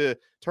into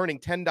turning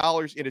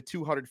 $10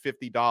 into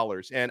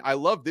 $250. And I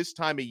love this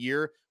time of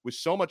year with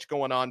so much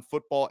going on,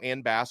 football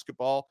and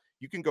basketball.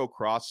 You can go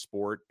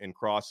cross-sport and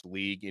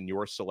cross-league in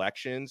your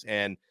selections.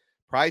 And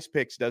Prize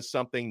Picks does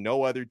something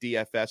no other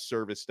DFS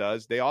service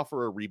does. They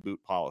offer a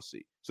reboot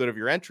policy so that if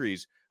your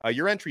entries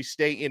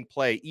stay in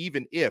play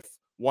even if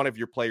one of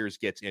your players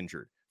gets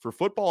injured. For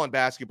football and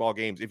basketball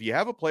games, if you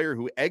have a player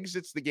who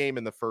exits the game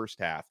in the first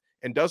half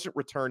and doesn't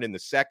return in the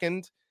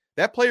second,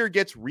 that player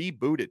gets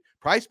rebooted.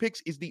 Prize Picks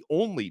is the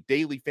only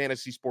daily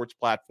fantasy sports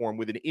platform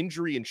with an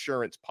injury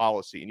insurance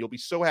policy, and you'll be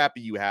so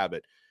happy you have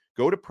it.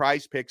 Go to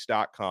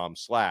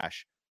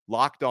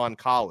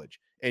prizepicks.com/LockedOnCollege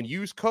and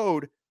use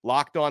code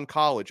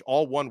LockedOnCollege,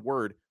 all one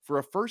word, for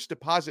a first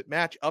deposit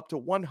match up to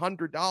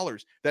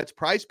 $100. That's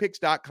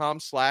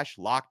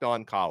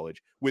prizepicks.com/LockedOnCollege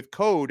with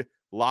code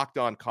Locked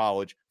On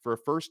College for a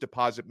first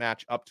deposit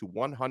match up to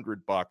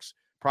 $100.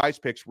 Prize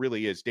Picks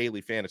really is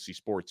daily fantasy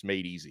sports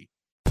made easy.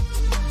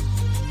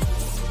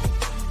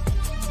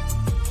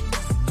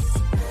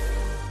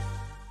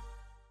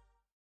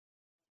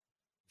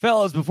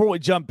 Fellas, before we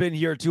jump in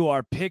here to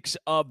our picks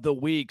of the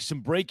week,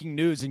 some breaking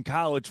news in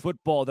college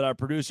football that our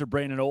producer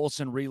Brandon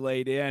Olson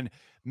relayed in.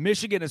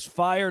 Michigan has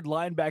fired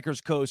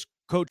linebackers coach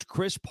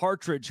Chris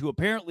Partridge, who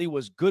apparently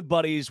was good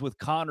buddies with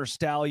Connor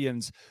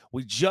Stallions.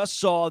 We just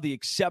saw the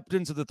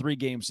acceptance of the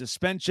 3-game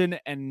suspension,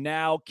 and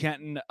now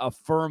Kenton, a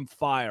firm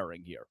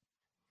firing here.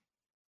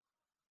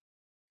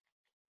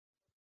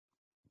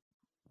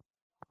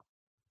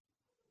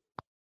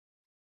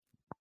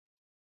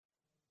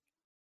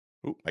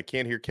 Ooh, I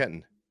can't hear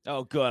Kenton.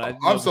 Oh, good.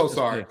 I'm so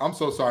sorry. I was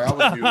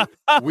muted.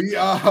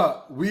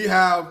 We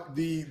have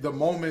the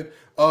moment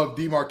of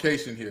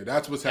demarcation here.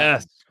 That's what's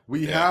happening. Yes.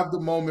 We have the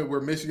moment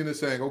where Michigan is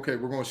saying, okay,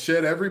 we're going to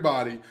shed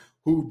everybody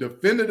who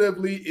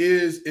definitively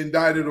is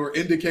indicted or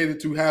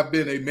indicated to have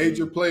been a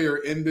major player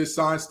in this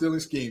sign-stealing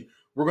scheme.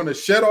 We're going to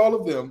shed all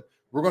of them.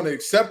 We're going to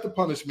accept the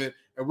punishment,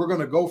 and we're going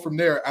to go from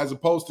there, as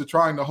opposed to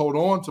trying to hold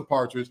on to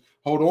Partridge,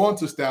 hold on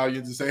to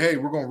Stallions and say, hey,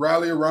 we're going to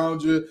rally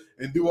around you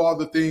and do all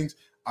the things.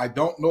 I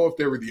don't know if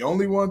they were the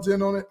only ones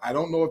in on it. I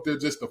don't know if they're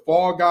just the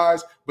fall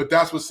guys, but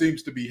that's what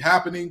seems to be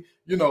happening.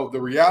 You know,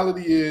 the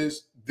reality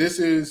is this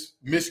is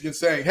Michigan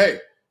saying, hey,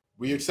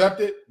 we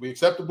accept it. We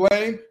accept the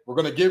blame. We're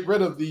going to get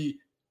rid of the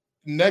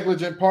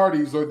negligent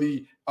parties or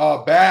the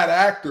bad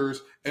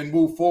actors and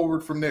move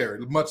forward from there.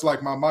 Much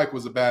like my mic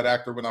was a bad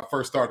actor when I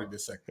first started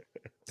this segment.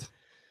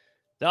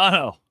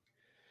 Dono.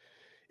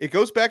 It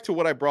goes back to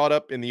what I brought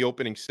up in the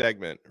opening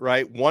segment,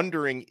 right?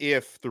 Wondering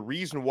if the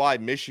reason why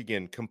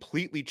Michigan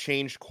completely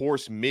changed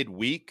course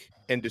midweek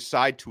and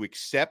decide to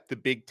accept the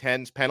Big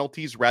Ten's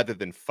penalties rather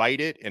than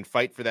fight it and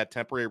fight for that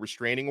temporary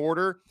restraining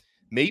order,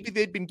 maybe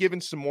they'd been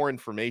given some more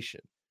information.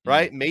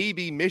 Right?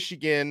 Maybe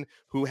Michigan,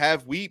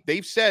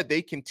 they've said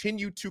they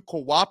continue to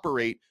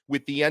cooperate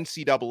with the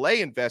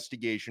NCAA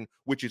investigation,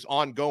 which is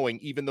ongoing,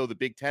 even though the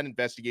Big Ten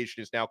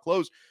investigation is now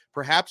closed.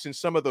 Perhaps in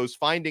some of those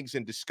findings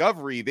and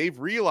discovery, they've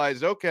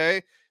realized,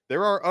 okay,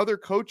 there are other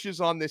coaches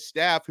on this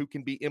staff who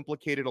can be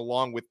implicated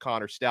along with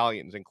Connor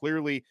Stallions. And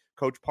clearly,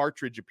 Coach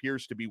Partridge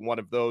appears to be one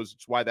of those.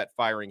 It's why that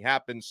firing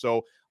happened.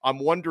 So I'm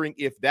wondering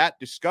if that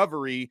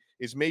discovery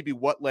is maybe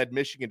what led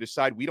Michigan to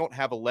decide we don't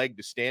have a leg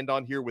to stand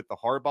on here with the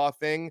Harbaugh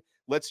thing.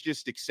 let's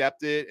just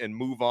accept it and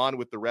move on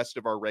with the rest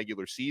of our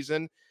regular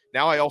season.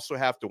 Now I also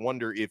have to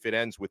wonder if it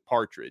ends with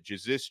Partridge.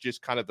 Is this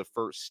just kind of the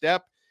first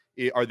step?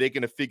 Are they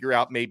going to figure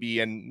out maybe,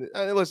 and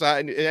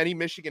listen, any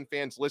Michigan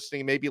fans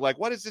listening may be like,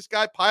 what is this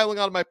guy piling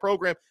on my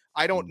program?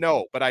 I don't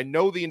know, but I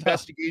know the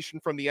investigation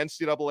from the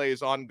NCAA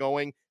is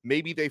ongoing.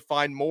 Maybe they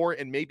find more,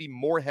 and maybe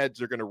more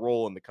heads are going to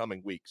roll in the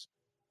coming weeks.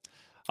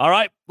 All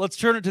right, let's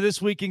turn it to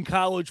this week in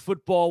college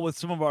football with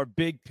some of our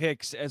big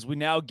picks as we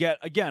now get,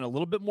 again, a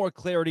little bit more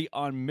clarity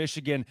on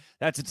Michigan.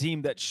 That's a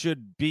team that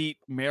should beat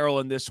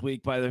Maryland this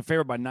week by their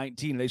favorite by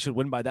 19. They should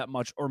win by that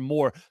much or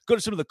more. Go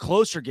to some of the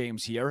closer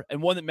games here,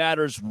 and one that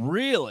matters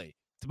really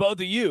to both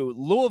of you,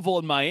 Louisville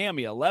and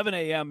Miami, 11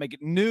 a.m., make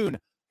it noon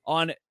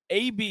on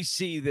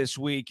ABC this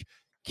week.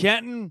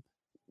 Kenton,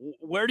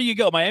 where do you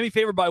go? Miami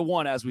favored by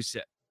 1 as we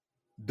sit.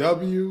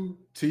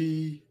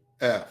 WTF.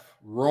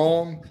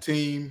 Wrong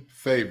team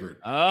favorite.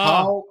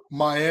 How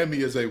Miami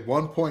is a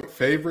 1-point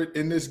favorite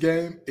in this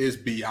game is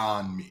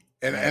beyond me.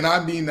 And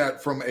I mean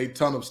that from a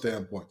ton of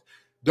standpoints.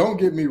 Don't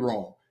get me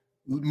wrong.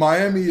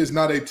 Miami is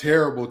not a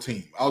terrible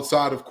team.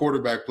 Outside of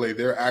quarterback play,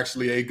 they're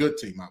actually a good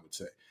team, I would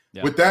say.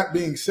 Yeah. With that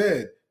being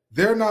said,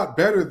 they're not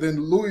better than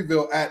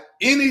Louisville at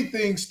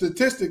anything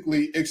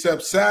statistically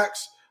except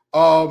sacks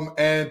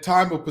and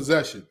time of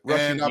possession.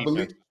 Rushing and I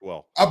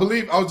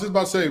believe I was just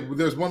about to say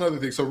there's one other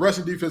thing. So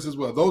rushing defense as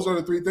well. Those are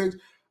the 3 things.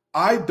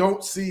 I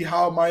don't see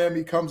how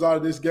Miami comes out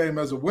of this game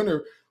as a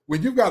winner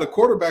when you've got a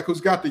quarterback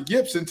who's got the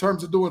yips in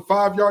terms of doing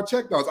 5-yard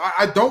checkdowns.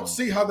 I don't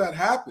see how that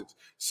happens.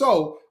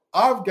 So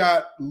I've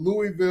got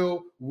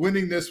Louisville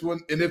winning this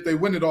one. And if they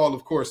win it all,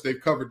 of course,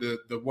 they've covered the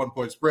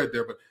 1-point spread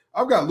there. But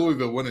I've got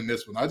Louisville winning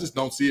this one. I just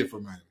don't see it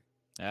for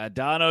Miami.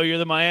 Dono, you're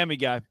the Miami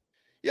guy.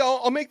 Yeah,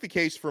 I'll make the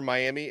case for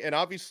Miami, and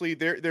obviously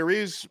there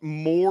is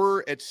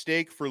more at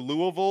stake for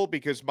Louisville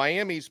because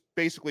Miami's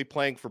basically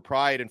playing for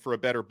pride and for a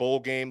better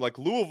bowl game. Like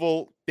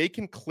Louisville, they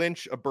can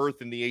clinch a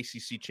berth in the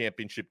ACC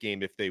championship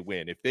game if they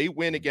win. If they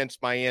win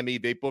against Miami,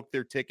 they book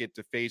their ticket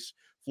to face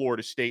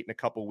Florida State in a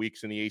couple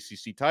weeks in the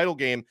ACC title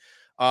game.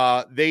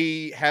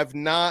 They have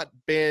not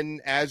been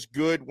as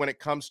good when it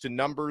comes to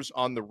numbers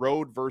on the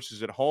road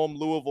versus at home.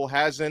 Louisville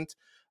hasn't.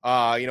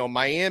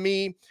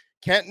 Miami.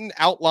 Kenton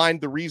outlined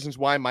the reasons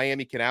why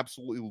Miami can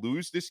absolutely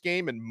lose this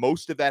game, and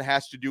most of that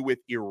has to do with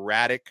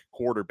erratic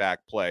quarterback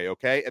play,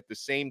 okay? At the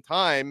same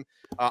time,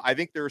 I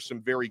think there are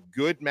some very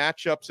good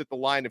matchups at the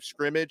line of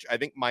scrimmage. I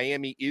think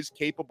Miami is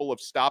capable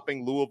of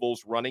stopping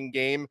Louisville's running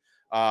game.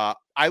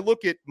 I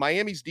look at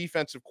Miami's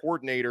defensive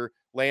coordinator,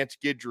 Lance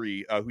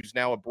Guidry, who's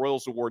now a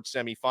Broyles Award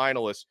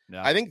semifinalist.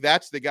 Yeah. I think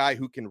that's the guy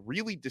who can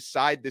really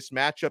decide this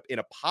matchup in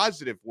a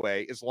positive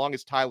way, as long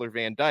as Tyler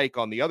Van Dyke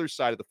on the other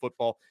side of the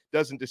football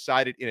doesn't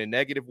decide it in a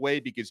negative way,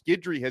 because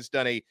Guidry has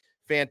done a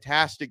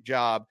fantastic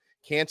job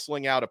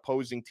canceling out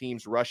opposing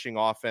teams' rushing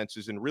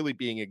offenses and really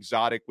being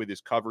exotic with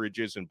his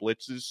coverages and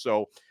blitzes.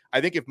 So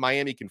I think if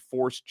Miami can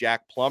force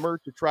Jack Plummer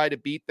to try to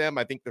beat them,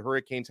 I think the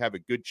Hurricanes have a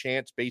good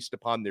chance based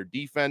upon their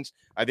defense.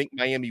 I think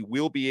Miami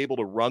will be able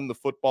to run the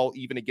football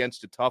even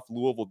against a tough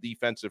Louisville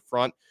defensive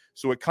front.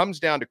 So it comes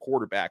down to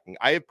quarterbacking.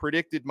 I have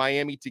predicted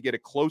Miami to get a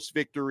close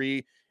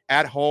victory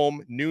at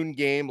home, noon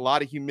game, a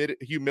lot of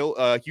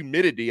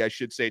humidity, I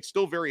should say. It's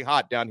still very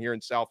hot down here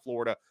in South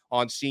Florida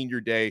on senior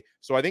day.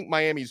 So I think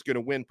Miami's going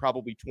to win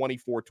probably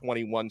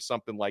 24-21,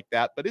 something like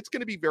that. But it's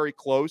going to be very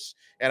close.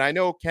 And I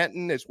know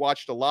Kenton has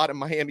watched a lot of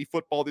Miami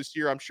football this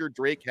year. I'm sure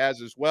Drake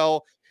has as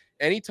well.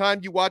 Anytime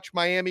you watch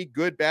Miami,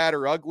 good, bad,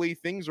 or ugly,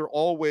 things are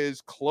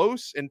always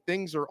close and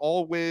things are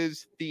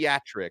always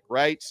theatric,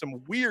 right?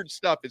 Some weird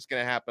stuff is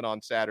going to happen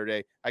on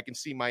Saturday. I can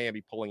see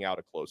Miami pulling out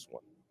a close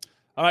one.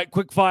 All right,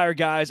 quick fire,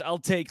 guys. I'll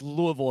take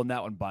Louisville in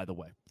that one, by the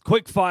way.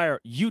 Quick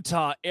fire,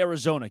 Utah,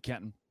 Arizona,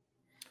 Kenton.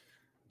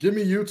 Give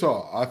me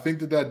Utah. I think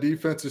that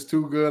defense is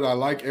too good. I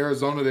like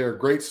Arizona. They're a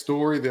great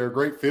story. They're a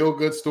great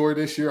feel-good story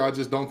this year. I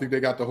just don't think they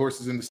got the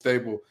horses in the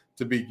stable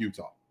to beat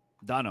Utah.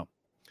 Dono.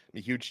 I'm a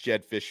huge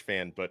Jed Fish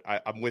fan, but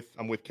I'm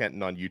with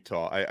Kenton on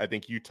Utah. I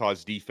think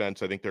Utah's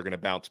defense, I think they're going to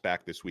bounce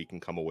back this week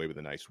and come away with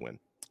a nice win.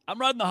 I'm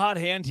riding the hot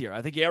hand here.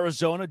 I think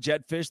Arizona,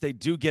 Jetfish, they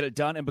do get it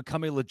done and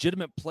become a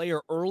legitimate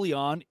player early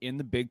on in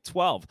the Big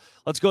 12.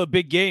 Let's go to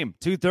big game,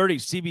 2:30,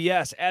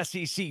 CBS,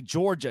 SEC,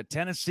 Georgia,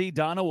 Tennessee.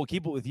 Donna, we'll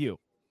keep it with you.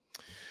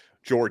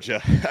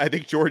 Georgia. I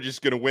think Georgia's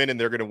going to win, and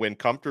they're going to win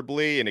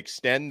comfortably and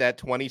extend that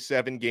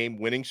 27-game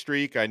winning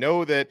streak. I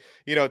know that,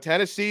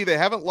 Tennessee, they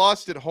haven't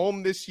lost at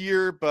home this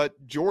year, but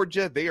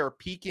Georgia, they are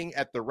peaking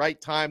at the right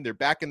time. They're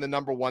back in the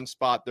number 1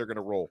 spot. They're going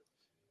to roll.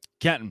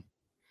 Kenton.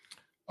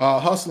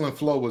 Hustle and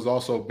Flow was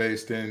also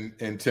based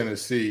in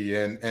Tennessee.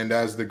 And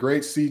as the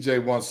great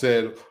CJ once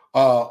said,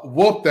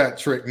 whoop that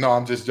trick. No,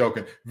 I'm just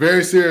joking.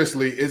 Very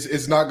seriously,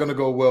 it's not going to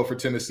go well for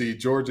Tennessee.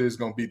 Georgia is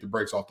going to beat the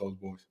brakes off those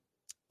boys.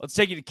 Let's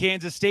take you to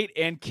Kansas State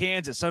and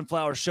Kansas.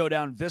 Sunflower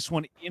Showdown. This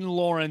one in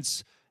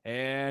Lawrence.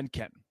 And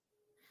Kenton.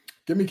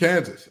 Give me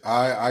Kansas.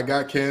 I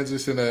got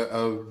Kansas in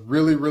a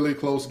really, really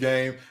close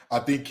game. I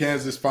think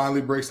Kansas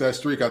finally breaks that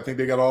streak. I think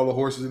they got all the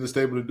horses in the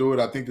stable to do it.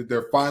 I think that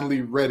they're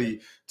finally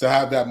ready to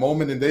have that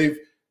moment. And they've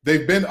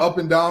they've been up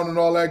and down and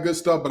all that good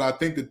stuff, but I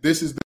think that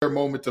this is their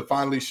moment to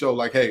finally show,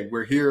 like, hey,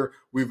 we're here,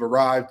 we've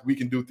arrived, we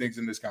can do things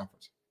in this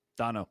conference.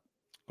 Dono.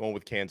 Going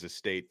with Kansas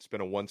State. It's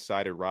been a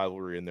one-sided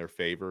rivalry in their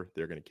favor.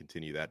 They're going to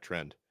continue that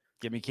trend.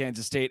 Give me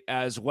Kansas State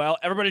as well.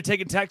 Everybody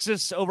taking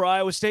Texas over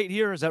Iowa State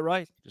here. Is that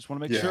right? Just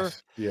want to make sure.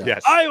 Yeah.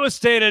 Yes. Iowa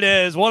State it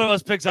is. One of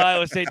us picks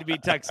Iowa State to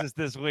beat Texas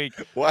this week.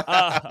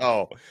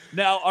 Wow.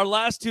 Now, our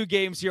last two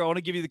games here, I want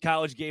to give you the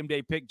college game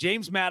day pick.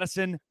 James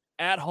Madison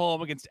at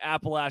home against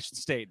Appalachian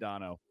State,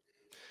 Dono.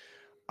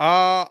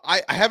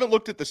 I haven't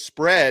looked at the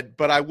spread,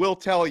 but I will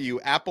tell you,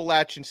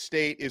 Appalachian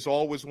State is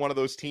always one of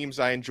those teams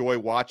I enjoy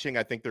watching.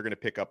 I think they're going to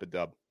pick up a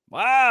dub.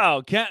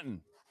 Wow,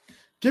 Kenton.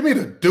 Give me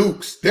the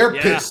Dukes. They're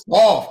pissed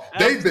off.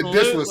 They've been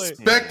Absolutely.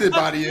 disrespected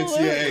by the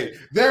NCAA.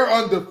 They're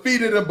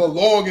undefeated and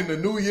belong in the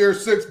New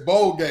Year's Six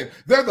bowl game.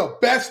 They're the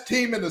best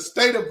team in the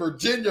state of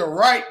Virginia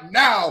right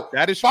now.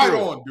 That is Fight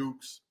true. on,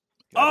 Dukes.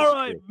 All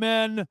right,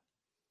 men.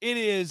 It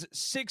is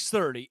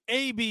 6:30,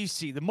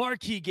 ABC, the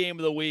marquee game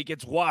of the week.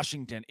 It's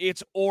Washington.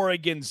 It's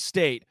Oregon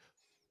State.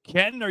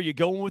 Kenton, are you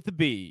going with the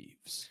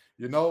Beavs?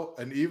 You know,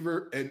 an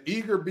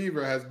eager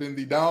beaver has been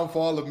the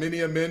downfall of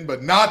many a men,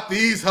 but not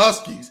these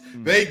Huskies.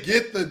 They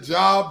get the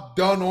job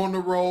done on the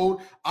road.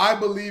 I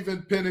believe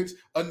in Penix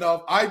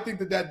enough. I think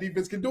that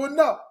defense can do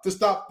enough to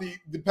stop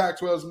the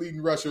Pac-12's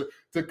leading rusher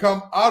to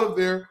come out of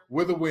there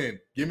with a win.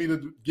 Give me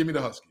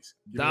the Huskies.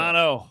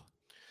 Dono.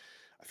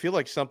 I feel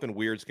like something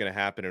weird's going to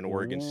happen in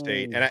Oregon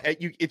State. And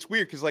it's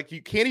weird because, like,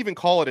 you can't even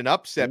call it an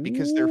upset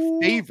because they're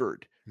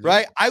favored,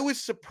 right? I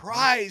was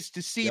surprised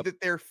to see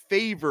that they're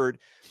favored,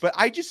 but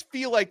I just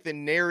feel like the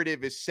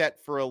narrative is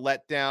set for a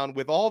letdown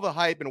with all the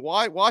hype. And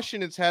why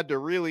Washington's had to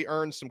really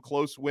earn some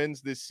close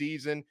wins this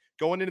season,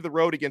 going into the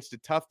road against a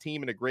tough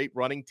team and a great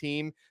running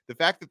team. The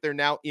fact that they're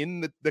now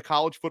in the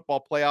college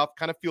football playoff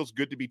kind of feels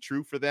good to be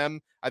true for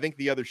them. I think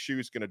the other shoe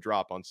is going to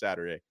drop on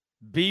Saturday.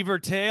 Beaver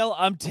tail,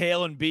 I'm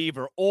tailing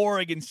Beaver.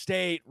 Oregon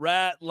State,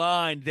 rat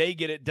line, they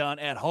get it done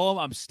at home.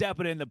 I'm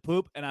stepping in the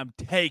poop, and I'm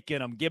taking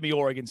them. Give me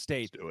Oregon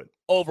State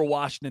over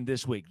Washington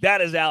this week. That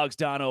is Alex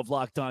Dono of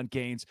Locked On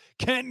Canes,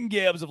 Kenton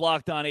Gibbs of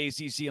Locked On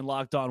ACC and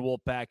Locked On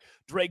Wolfpack,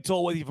 Drake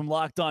Toll with you from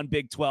Locked On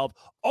Big 12.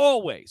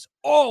 Always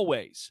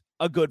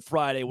a good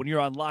Friday when you're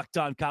on Locked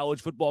On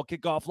College Football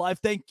Kickoff Live.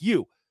 Thank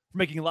you for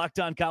making Locked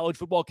On College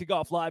Football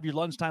Kickoff Live your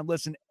lunchtime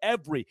listen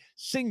every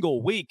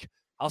single week.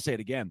 I'll say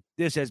it again.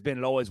 This has been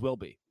and always will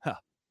be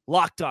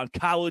Locked On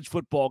College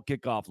Football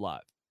Kickoff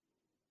Live.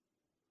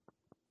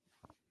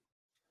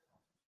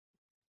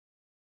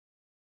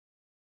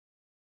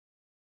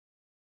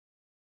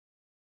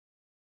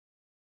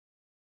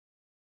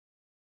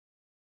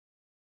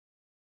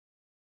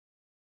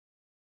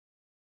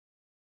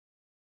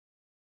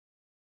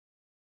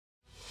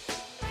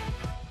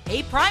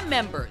 Hey, Prime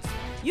members,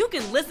 you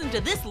can listen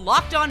to this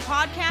Locked On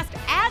podcast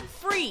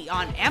ad-free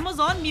on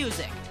Amazon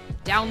Music.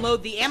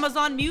 Download the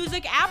Amazon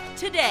Music app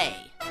today.